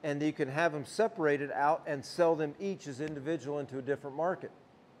and you can have them separated out and sell them each as individual into a different market.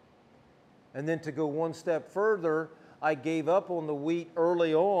 And then to go one step further, I gave up on the wheat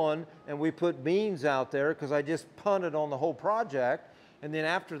early on and we put beans out there because I just punted on the whole project. And then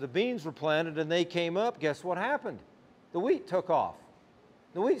after the beans were planted and they came up, guess what happened? The wheat took off.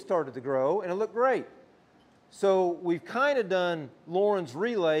 The wheat started to grow and it looked great. So we've kind of done Lauren's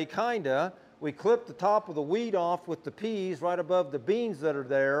relay, kinda. We clipped the top of the wheat off with the peas right above the beans that are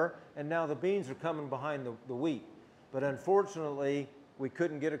there, and now the beans are coming behind the wheat. But unfortunately, we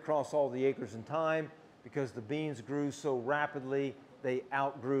couldn't get across all the acres in time because the beans grew so rapidly, they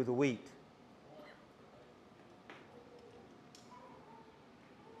outgrew the wheat.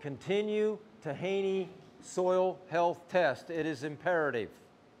 Continue Haney soil health test. It is imperative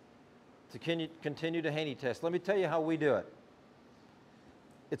to continue to Haney test. Let me tell you how we do it.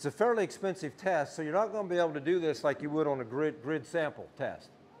 It's a fairly expensive test, so you're not going to be able to do this like you would on a grid sample test.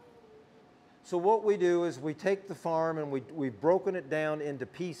 So what we do is we take the farm and we've broken it down into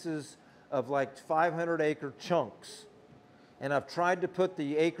pieces of like 500-acre chunks. And I've tried to put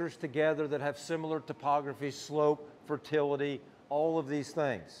the acres together that have similar topography, slope, fertility, all of these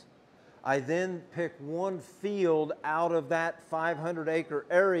things. I then pick one field out of that 500-acre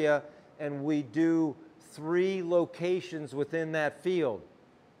area and we do 3 locations within that field.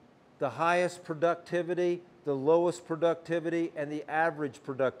 The highest productivity, the lowest productivity, and the average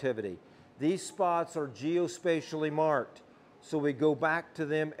productivity. These spots are geospatially marked, so we go back to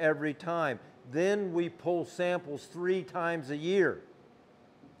them every time. Then we pull samples 3 times a year.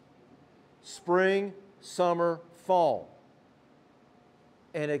 Spring, summer, fall.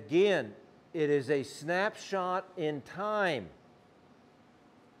 And again, it is a snapshot in time.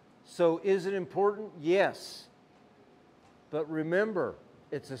 So is it important? Yes. But remember,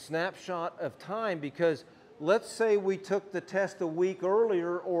 it's a snapshot of time because let's say we took the test a week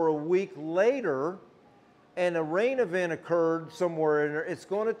earlier or a week later and a rain event occurred somewhere in there, it's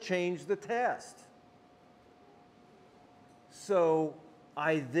going to change the test. So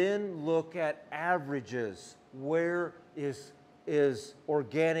I then look at averages. Where is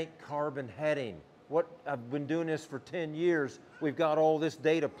organic carbon heading? I've been doing this for 10 years. We've got all this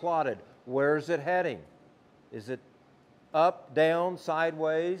data plotted. Where is it heading? Is it up, down,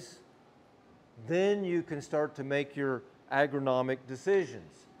 sideways? Then you can start to make your agronomic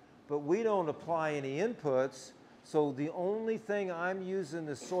decisions. But we don't apply any inputs, so the only thing I'm using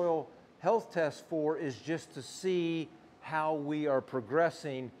the soil health test for is just to see how we are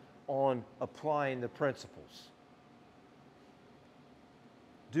progressing on applying the principles.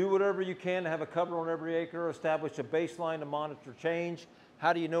 Do whatever you can to have a cover on every acre, establish a baseline to monitor change.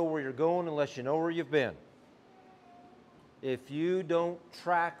 How do you know where you're going unless you know where you've been? If you don't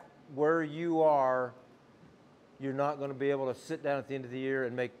track where you are, you're not going to be able to sit down at the end of the year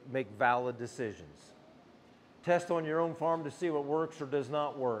and make valid decisions. Test on your own farm to see what works or does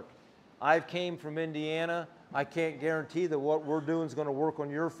not work. I came from Indiana. I can't guarantee that what we're doing is going to work on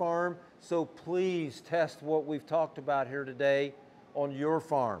your farm, so please test what we've talked about here today on your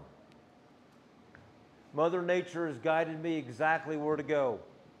farm. Mother Nature has guided me exactly where to go.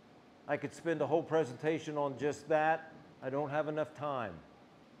 I could spend a whole presentation on just that. I don't have enough time.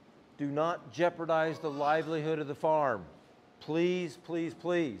 Do not jeopardize the livelihood of the farm. Please, please,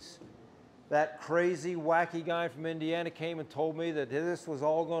 please. That crazy, wacky guy from Indiana came and told me that this was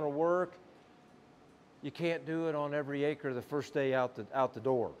all going to work. You can't do it on every acre the first day out the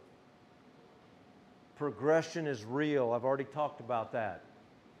door. Progression is real. I've already talked about that.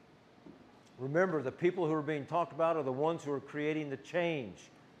 Remember, the people who are being talked about are the ones who are creating the change.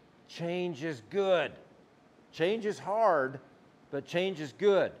 Change is good. Change is hard, but change is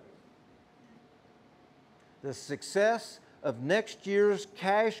good. The success of next year's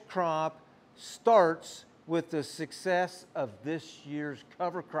cash crop starts with the success of this year's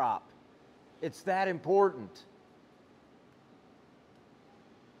cover crop. It's that important.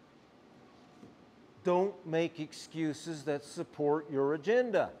 Don't make excuses that support your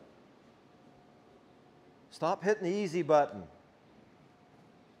agenda. Stop hitting the easy button.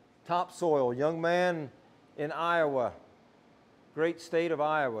 Topsoil, young man in Iowa, great state of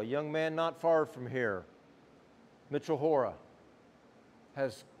Iowa, young man not far from here, Mitchell Hora,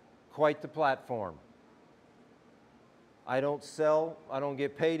 has quite the platform. I don't sell, I don't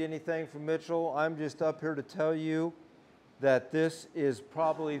get paid anything from Mitchell. I'm just up here to tell you that this is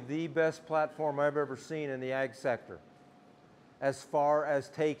probably the best platform I've ever seen in the ag sector. As far as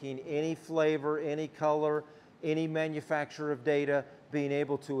taking any flavor, any color, any manufacturer of data, being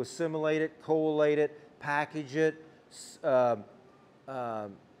able to assimilate it, collate it, package it,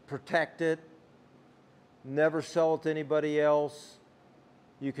 protect it, never sell it to anybody else.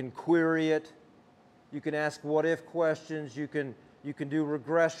 You can query it. You can ask what-if questions. You can do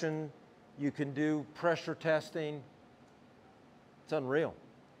regression. You can do pressure testing. It's unreal.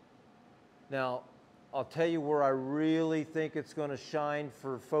 Now, I'll tell you where I really think it's going to shine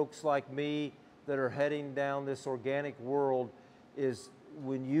for folks like me that are heading down this organic world is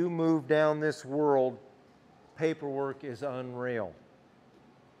when you move down this world, paperwork is unreal.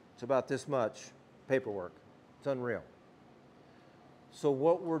 It's about this much paperwork. It's unreal. So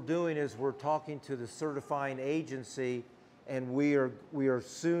what we're doing is we're talking to the certifying agency, and we are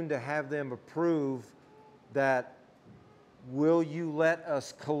soon to have them approve that, will you let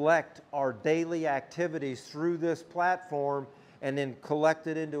us collect our daily activities through this platform and then collect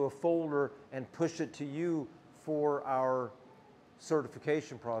it into a folder and push it to you for our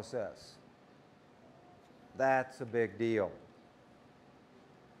certification process? That's a big deal.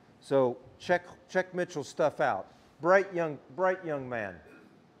 So check Mitchell's stuff out. Bright young man.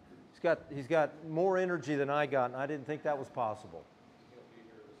 He's got more energy than I got, and I didn't think that was possible.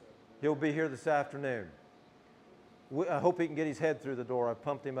 He'll be here this afternoon. I hope he can get his head through the door. I've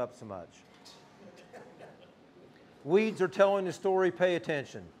pumped him up so much. Weeds are telling the story. Pay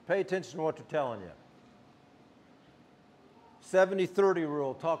attention. Pay attention to what they're telling you. 70-30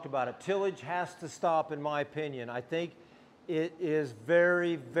 rule, talked about it. Tillage has to stop, in my opinion. I think it is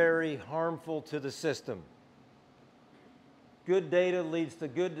very, very harmful to the system. Good data leads to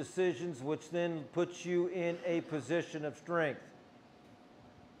good decisions, which then puts you in a position of strength.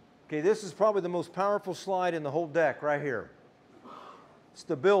 Okay, this is probably the most powerful slide in the whole deck right here.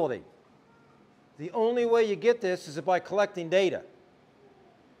 Stability. The only way you get this is by collecting data.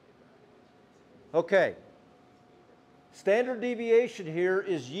 Okay. Standard deviation here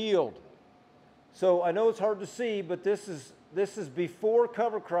is yield. So I know it's hard to see, but this is before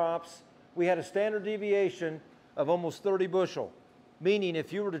cover crops. We had a standard deviation of almost 30 bushel, meaning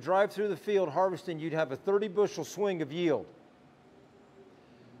if you were to drive through the field harvesting, you'd have a 30 bushel swing of yield.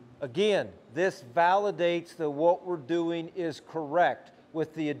 Again, this validates that what we're doing is correct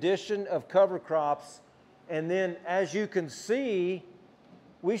with the addition of cover crops. And then, as you can see,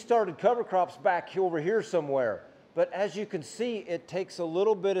 we started cover crops back over here somewhere. But as you can see, it takes a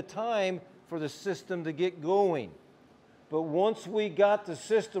little bit of time for the system to get going. But once we got the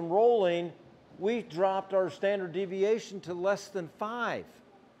system rolling, we dropped our standard deviation to less than 5.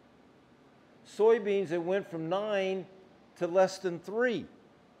 Soybeans, it went from 9 to less than 3.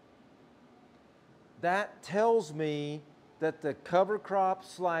 That tells me that the cover crop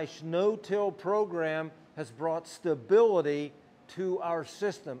 / no-till program has brought stability to our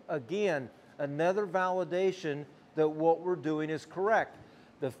system. Again, another validation that what we're doing is correct.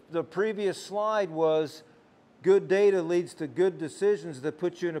 The previous slide was good data leads to good decisions that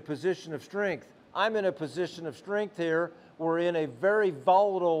put you in a position of strength. I'm in a position of strength here. We're in a very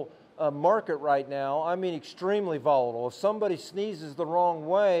volatile market right now. I mean, extremely volatile. If somebody sneezes the wrong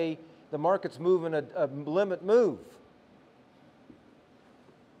way, the market's moving a limit move.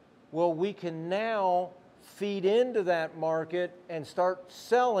 Well, we can now feed into that market and start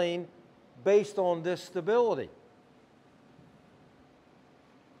selling based on this stability.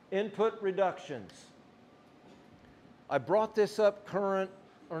 Input reductions. I brought this up current,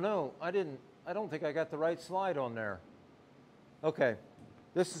 or no, I didn't. I don't think I got the right slide on there. Okay,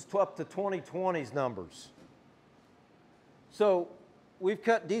 this is up to 2020's numbers. So we've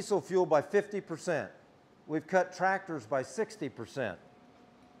cut diesel fuel by 50%. We've cut tractors by 60%.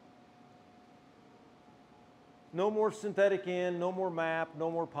 No more synthetic N, no more MAP,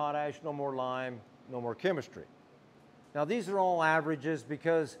 no more potash, no more lime, no more chemistry. Now these are all averages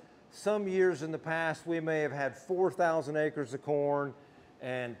because some years in the past we may have had 4,000 acres of corn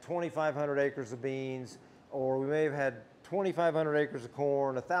and 2,500 acres of beans, or we may have had 2,500 acres of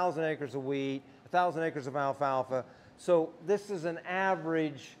corn, 1,000 acres of wheat, 1,000 acres of alfalfa. So this is an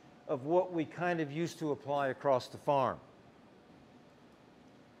average of what we kind of used to apply across the farm.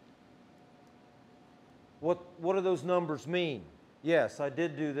 What do those numbers mean? Yes, I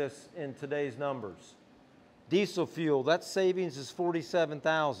did do this in today's numbers. Diesel fuel, that savings is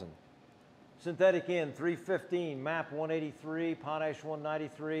 47,000. Synthetic N, 315, MAP 183, potash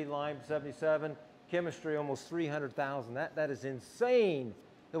 193, lime 77, chemistry almost 300,000. That is insane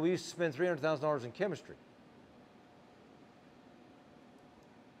that we used to spend $300,000 in chemistry.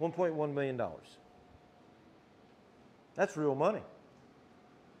 $1.1 million. That's real money.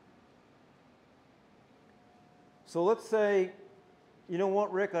 So let's say, you know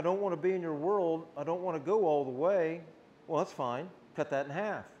what, Rick, I don't want to be in your world. I don't want to go all the way. Well, that's fine. Cut that in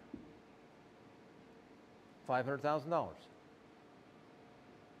half. $500,000.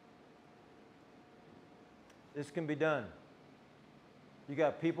 This can be done. You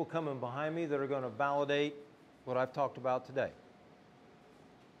got people coming behind me that are going to validate what I've talked about today.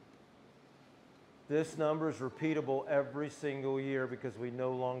 This number is repeatable every single year because we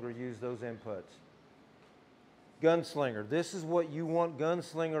no longer use those inputs. Gunslinger, this is what you want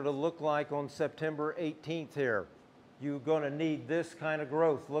Gunslinger to look like on September 18th here. You're going to need this kind of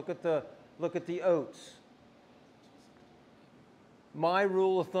growth. Look at the oats. My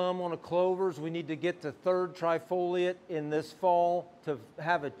rule of thumb on a clover is we need to get to third trifoliate in this fall to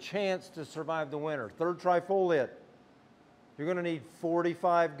have a chance to survive the winter. Third trifoliate. You're going to need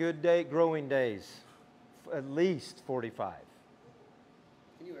 45 good growing days, at least 45.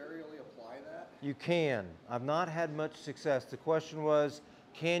 Can you aerially apply that? You can. I've not had much success. The question was,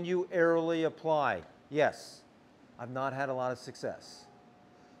 can you aerially apply? Yes. I've not had a lot of success.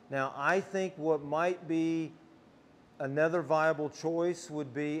 Now, I think what might be another viable choice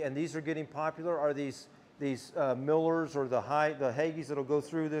would be, and these are getting popular, are these millers or the Hagies that'll go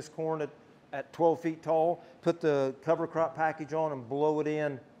through this corn at 12 feet tall, put the cover crop package on and blow it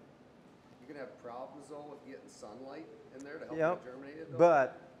in. You can have problems though with getting sunlight in there to help Yep. you germinate it though.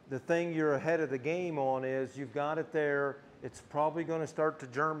 But the thing you're ahead of the game on is you've got it there. It's probably going to start to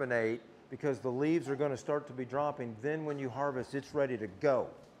germinate because the leaves are going to start to be dropping. Then when you harvest, it's ready to go.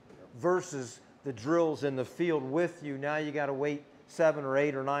 Versus the drills in the field with you. Now you got to wait 7 or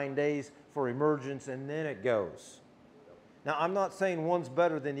 8 or 9 days for emergence and then it goes. Now I'm not saying one's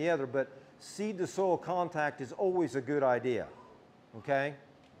better than the other, but seed to soil contact is always a good idea, okay?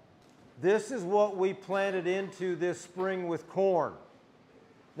 This is what we planted into this spring with corn.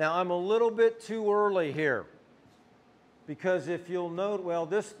 Now I'm a little bit too early here because if you'll note, well,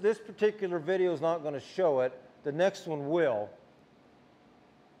 this particular video is not going to show it. The next one will.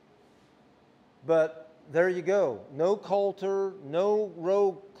 But there you go. No coulter, no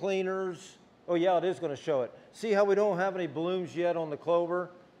row cleaners. Oh yeah, it is going to show it. See how we don't have any blooms yet on the clover?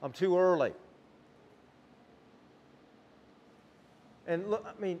 I'm too early. And look,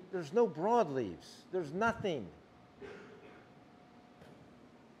 I mean, there's no broadleaves. There's nothing.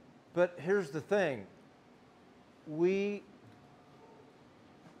 But here's the thing. We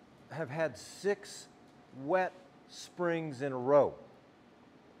have had 6 wet springs in a row.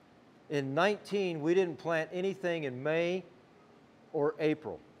 In 19, we didn't plant anything in May or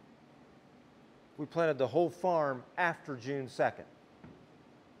April. We planted the whole farm after June 2nd.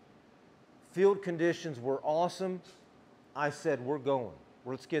 Field conditions were awesome. I said, we're going.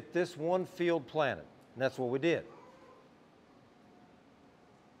 Let's get this one field planted. And that's what we did.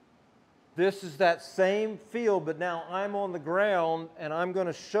 This is that same field, but now I'm on the ground and I'm going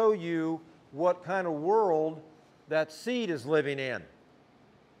to show you what kind of world that seed is living in.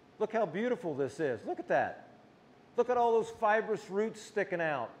 Look how beautiful this is. Look at that. Look at all those fibrous roots sticking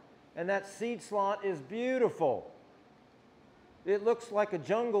out. And that seed slot is beautiful. It looks like a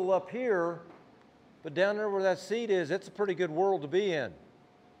jungle up here, but down there where that seed is, it's a pretty good world to be in.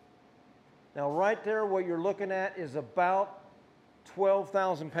 Now right there, what you're looking at is about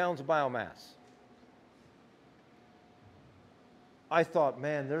 12,000 pounds of biomass. I thought,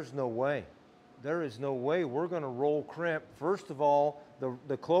 man, there's no way. There is no way we're going to roll crimp. First of all,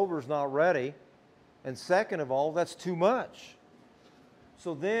 the clover's not ready. And second of all, that's too much.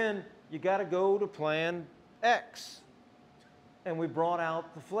 So then you got to go to plan X. And we brought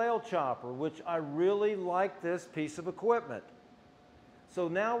out the flail chopper, which I really like this piece of equipment. So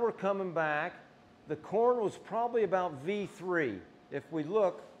now we're coming back. The corn was probably about V3. If we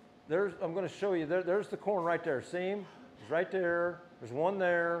look, I'm going to show you, there's the corn right there. See him? He's right there. There's one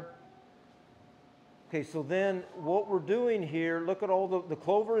there. Okay, so then what we're doing here, look at all the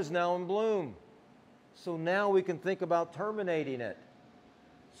clover is now in bloom. So now we can think about terminating it.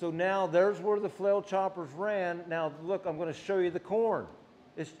 So now there's where the flail choppers ran. Now look, I'm going to show you the corn.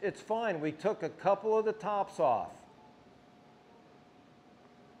 It's fine. We took a couple of the tops off.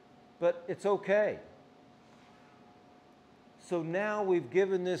 But it's okay. So now we've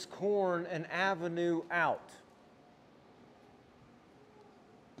given this corn an avenue out.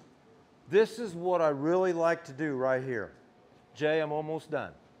 This is what I really like to do right here. Jay, I'm almost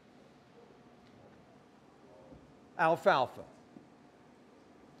done. Alfalfa.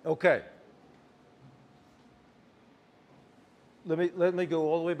 Okay. Let me go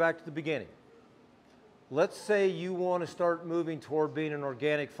all the way back to the beginning. Let's say you want to start moving toward being an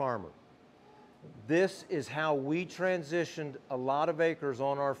organic farmer. This is how we transitioned a lot of acres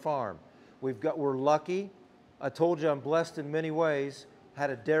on our farm. We're lucky. I told you I'm blessed in many ways. Had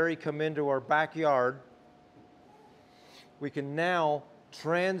a dairy come into our backyard. We can now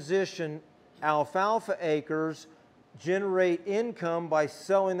transition alfalfa acres, generate income by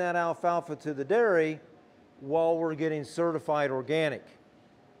selling that alfalfa to the dairy while we're getting certified organic.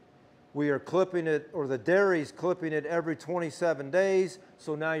 We are clipping it, or the dairy's clipping it every 27 days,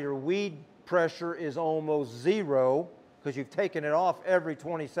 so now your weed pressure is almost zero because you've taken it off every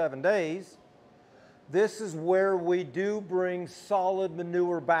 27 days. This is where we do bring solid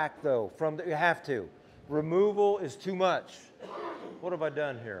manure back though, you have to. Removal is too much. What have I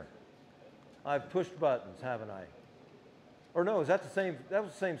done here? I've pushed buttons, haven't I? Or no, is that the same, that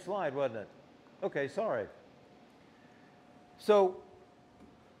was the same slide, wasn't it? Okay, sorry. So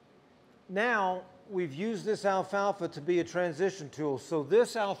now we've used this alfalfa to be a transition tool. So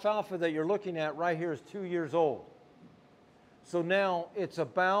this alfalfa that you're looking at right here is 2 years old. So now it's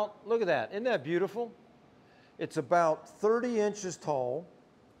about, look at that, isn't that beautiful? It's about 30 inches tall.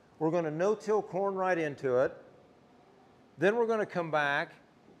 We're going to no-till corn right into it. Then we're going to come back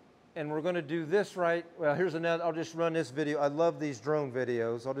and we're going to do this right. Well, here's another, I'll just run this video. I love these drone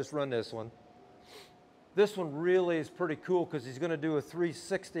videos. I'll just run this one. This one really is pretty cool because he's going to do a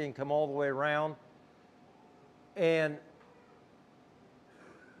 360 and come all the way around. And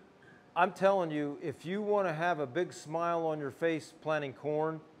I'm telling you, if you want to have a big smile on your face planting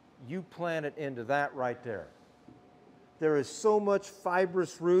corn, you plant it into that right there. There is so much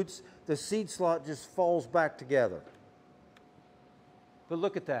fibrous roots, the seed slot just falls back together. But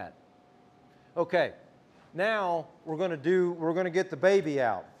look at that. Okay, now we're going to get the baby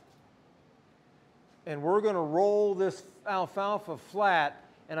out. And we're going to roll this alfalfa flat,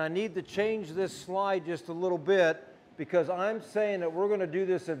 and I need to change this slide just a little bit because I'm saying that we're going to do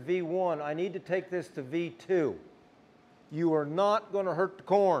this at V1. I need to take this to V2. You are not going to hurt the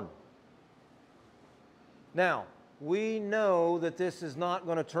corn. Now, we know that this is not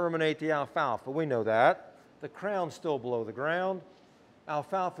going to terminate the alfalfa. We know that. The crown's still below the ground.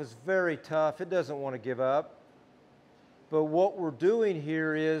 Alfalfa is very tough. It doesn't want to give up. But what we're doing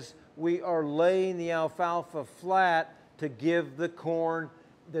here is we are laying the alfalfa flat to give the corn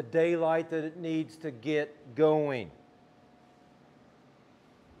the daylight that it needs to get going.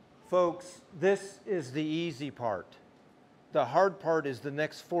 Folks, this is the easy part. The hard part is the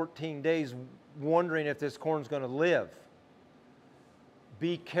next 14 days wondering if this corn's going to live.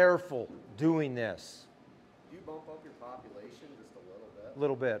 Be careful doing this. Do you bump up your population just a little bit? A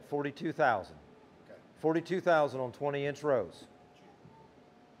little bit, 42,000. Okay. 42,000 on 20-inch rows.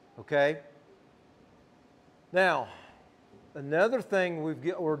 Okay? Now, another thing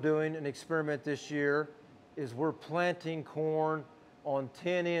we're doing an experiment this year is we're planting corn on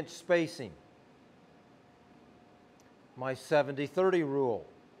 10-inch spacing. My 70-30 rule.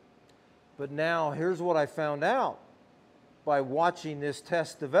 But now here's what I found out by watching this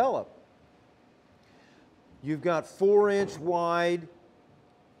test develop. You've got 4-inch wide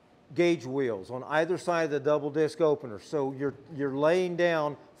gauge wheels on either side of the double disc opener. So you're laying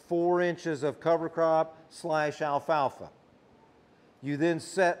down 4 inches of cover crop / alfalfa. You then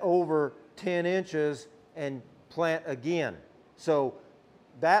set over 10 inches and plant again. So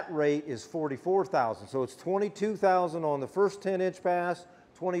that rate is 44,000. So it's 22,000 on the first 10-inch pass,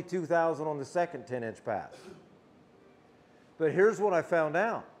 22,000 on the second 10-inch pass. But here's what I found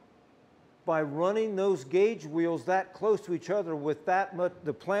out. By running those gauge wheels that close to each other with that much,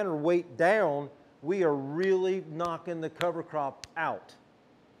 the planter weight down, we are really knocking the cover crop out.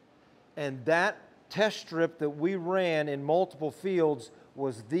 And that test strip that we ran in multiple fields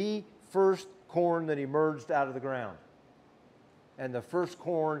was the first corn that emerged out of the ground. And the first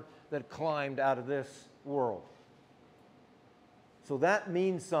corn that climbed out of this world. So that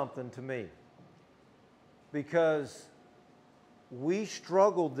means something to me. Because we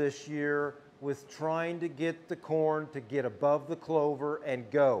struggled this year with trying to get the corn to get above the clover and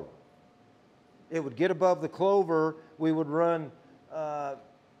go. It would get above the clover, we would run,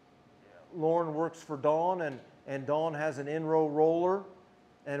 Lauren works for Dawn, and Dawn has an in-row roller,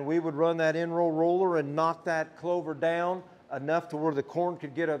 and we would run that in-row roller and knock that clover down enough to where the corn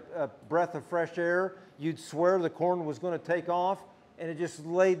could get a breath of fresh air. You'd swear the corn was going to take off, and it just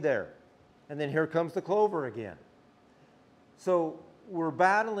laid there. And then here comes the clover again. So we're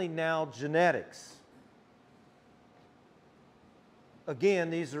battling now genetics. Again,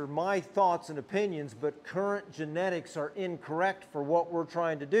 these are my thoughts and opinions, but current genetics are incorrect for what we're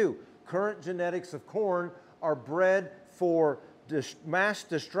trying to do. Current genetics of corn are bred for mass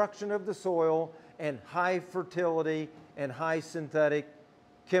destruction of the soil and high fertility and high synthetic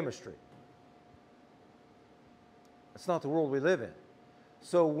chemistry. That's not the world we live in.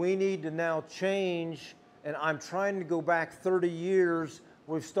 So we need to now change, and I'm trying to go back 30 years.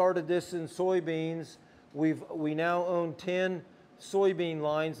 We've started this in soybeans. We now own 10 soybean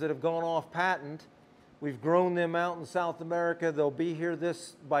lines that have gone off patent. We've grown them out in South America. They'll be here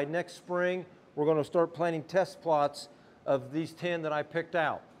by next spring. We're going to start planting test plots of these 10 that I picked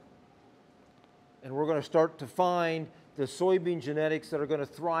out. And we're going to start to find the soybean genetics that are going to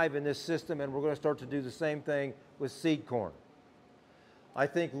thrive in this system, and we're going to start to do the same thing with seed corn. I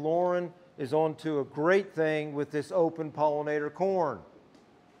think Lauren is onto a great thing with this open pollinator corn.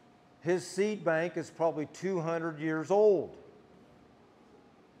 His seed bank is probably 200 years old.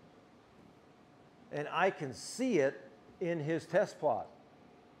 And I can see it in his test plot.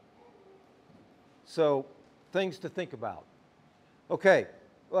 So, things to think about. Okay,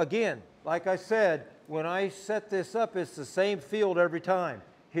 well, again, like I said, when I set this up, it's the same field every time.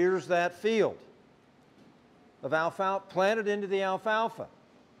 Here's that field of alfalfa planted into the alfalfa.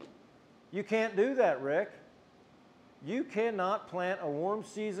 You can't do that, Rick. You cannot plant a warm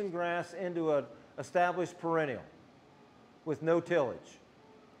season grass into an established perennial with no tillage.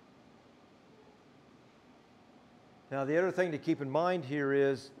 Now, the other thing to keep in mind here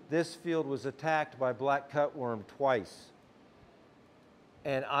is this field was attacked by black cutworm twice.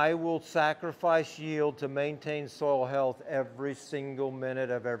 And I will sacrifice yield to maintain soil health every single minute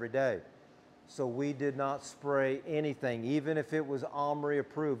of every day. So we did not spray anything, even if it was OMRI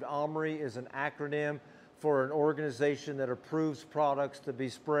approved. OMRI is an acronym for an organization that approves products to be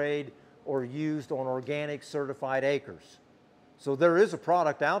sprayed or used on organic certified acres. So there is a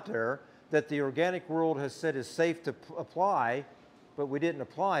product out there that the organic world has said is safe to apply, but we didn't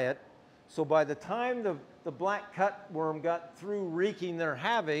apply it. So by the time the black cutworm got through wreaking their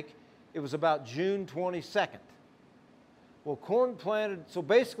havoc, it was about June 22nd. Well, corn planted, so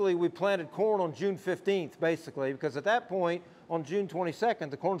basically we planted corn on June 15th, basically, because at that point, on June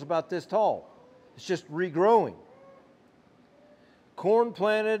 22nd, the corn's about this tall. It's just regrowing. Corn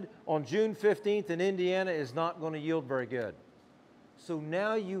planted on June 15th in Indiana is not going to yield very good. So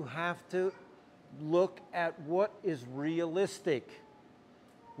now you have to look at what is realistic.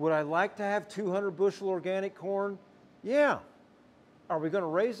 Would I like to have 200 bushel organic corn? Yeah. Are we going to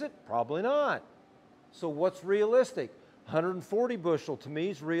raise it? Probably not. So what's realistic? 140 bushel to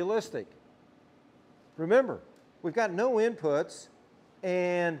me is realistic. Remember, we've got no inputs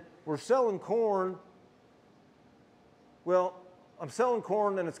and we're selling corn. Well, I'm selling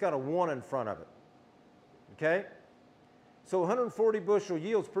corn and it's got a 1 in front of it. Okay? So 140 bushel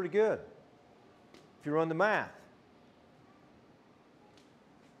yield's pretty good if you run the math.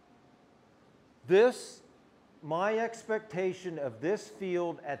 My expectation of this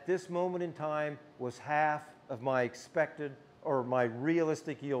field at this moment in time was half of my expected or my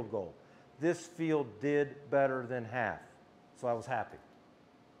realistic yield goal. This field did better than half, so I was happy.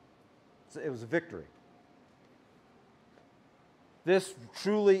 So it was a victory. This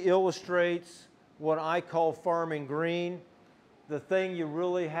truly illustrates what I call farming green. The thing you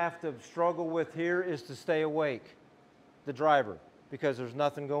really have to struggle with here is to stay awake, the driver, because there's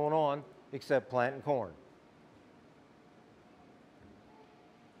nothing going on except planting corn.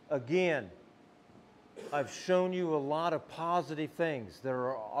 Again, I've shown you a lot of positive things.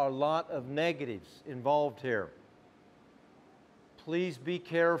 There are a lot of negatives involved here. Please be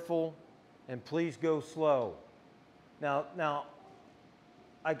careful and please go slow. Now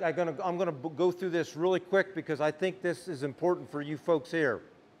I'm going to go through this really quick because I think this is important for you folks here.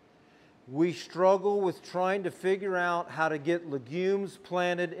 We struggle with trying to figure out how to get legumes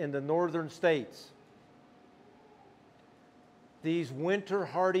planted in the northern states. These winter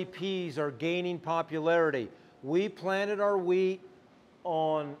hardy peas are gaining popularity. We planted our wheat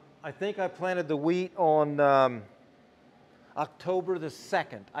on, I think I planted the wheat on October the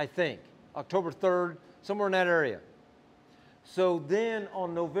 2nd, I think. October 3rd, somewhere in that area. So then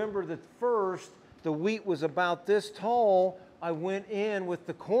on November the 1st, the wheat was about this tall. I went in with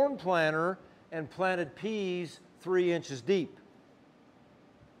the corn planter and planted peas 3 inches deep.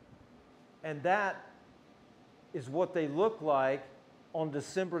 And that is what they look like on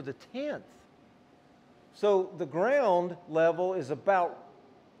December the 10th. So the ground level is about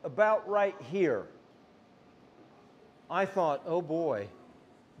right here. I thought, oh boy,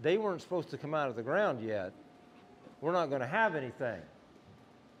 they weren't supposed to come out of the ground yet. We're not going to have anything.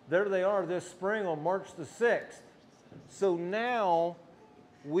 There they are this spring on March the 6th. So now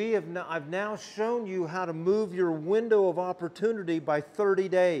I've now shown you how to move your window of opportunity by 30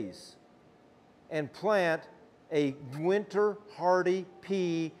 days and plant a winter hardy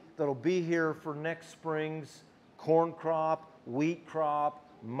pea that'll be here for next spring's corn crop, wheat crop,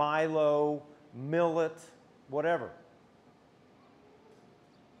 milo, millet, whatever.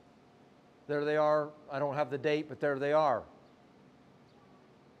 There they are. I don't have the date, but there they are.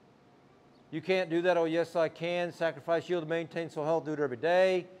 You can't do that. Oh, yes, I can. Sacrifice yield to maintain soil health. Do it every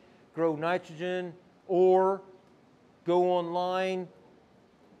day. Grow nitrogen. Or go online,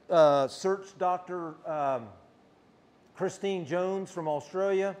 search Dr. Christine Jones from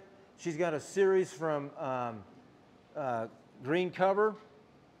Australia. She's got a series from Green Cover.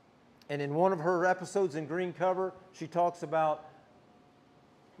 And in one of her episodes in Green Cover, she talks about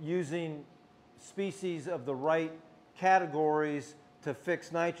using species of the right categories to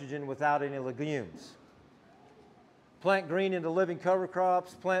fix nitrogen without any legumes. Plant green into living cover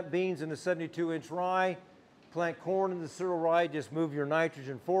crops, plant beans into 72-inch rye, plant corn into cereal rye, just move your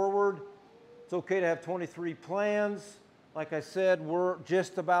nitrogen forward. It's okay to have 23 plans. Like I said, we're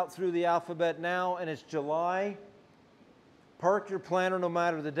just about through the alphabet now, and it's July. Park your planter no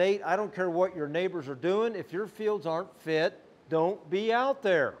matter the date. I don't care what your neighbors are doing. If your fields aren't fit, don't be out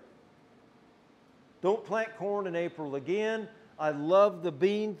there. Don't plant corn in April again. I love the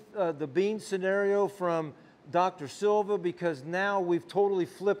bean scenario from Dr. Silva, because now we've totally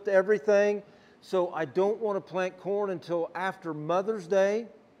flipped everything. So I don't want to plant corn until after Mother's Day,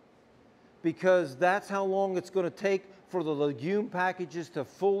 because that's how long it's going to take for the legume packages to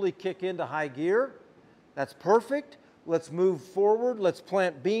fully kick into high gear. That's perfect. Let's move forward. Let's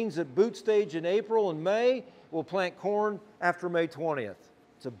plant beans at boot stage in April and May. We'll plant corn after May 20th.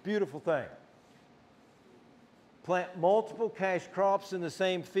 It's a beautiful thing. Plant multiple cash crops in the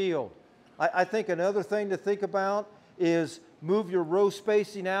same field. I think another thing to think about is move your row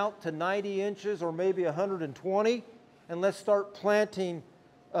spacing out to 90 inches or maybe 120, and let's start planting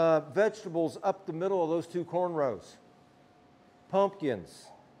vegetables up the middle of those two corn rows. Pumpkins,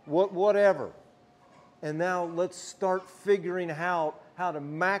 whatever. And now let's start figuring out how to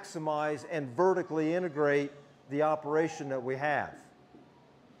maximize and vertically integrate the operation that we have.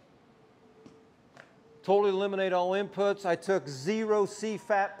 Totally eliminate all inputs. I took 0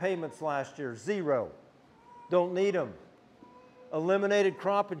 CFAP payments last year, 0. Don't need them. Eliminated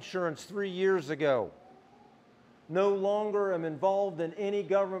crop insurance 3 years ago. No longer am involved in any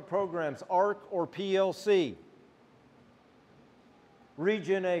government programs, ARC or PLC.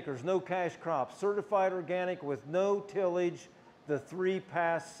 Regen acres, no cash crops, certified organic with no tillage, the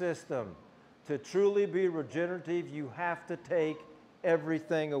 3-pass system. To truly be regenerative, you have to take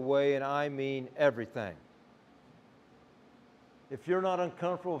everything away, and I mean everything. If you're not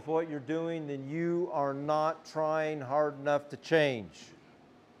uncomfortable with what you're doing, then you are not trying hard enough to change.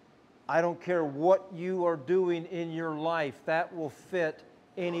 I don't care what you are doing in your life, that will fit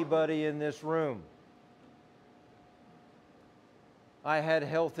anybody in this room. I had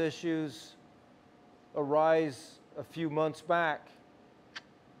health issues arise a few months back.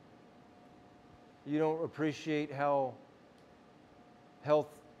 You don't appreciate how health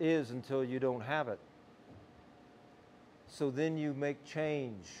is until you don't have it. So then you make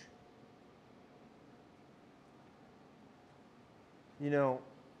change. You know,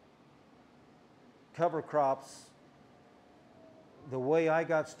 cover crops, the way I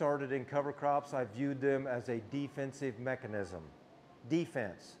got started in cover crops, I viewed them as a defensive mechanism.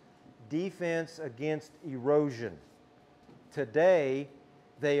 Defense. Defense against erosion. Today,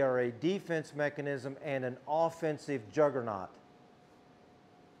 they are a defense mechanism and an offensive juggernaut,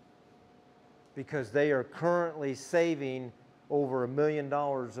 because they are currently saving over $1 million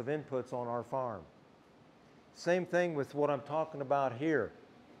of inputs on our farm. Same thing with what I'm talking about here.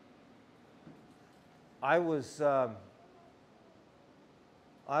 I was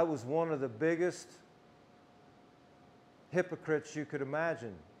one of the biggest hypocrites you could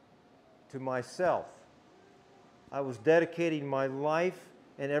imagine to myself. I was dedicating my life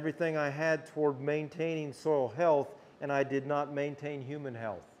and everything I had toward maintaining soil health, and I did not maintain human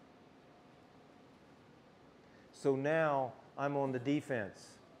health. So now I'm on the defense.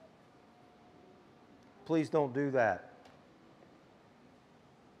 Please don't do that.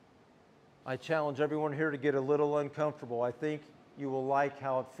 I challenge everyone here to get a little uncomfortable. I think you will like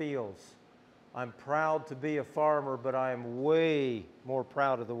how it feels. I'm proud to be a farmer, but I am way more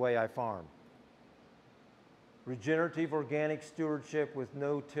proud of the way I farm. Regenerative organic stewardship with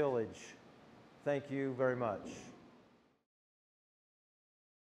no tillage. Thank you very much.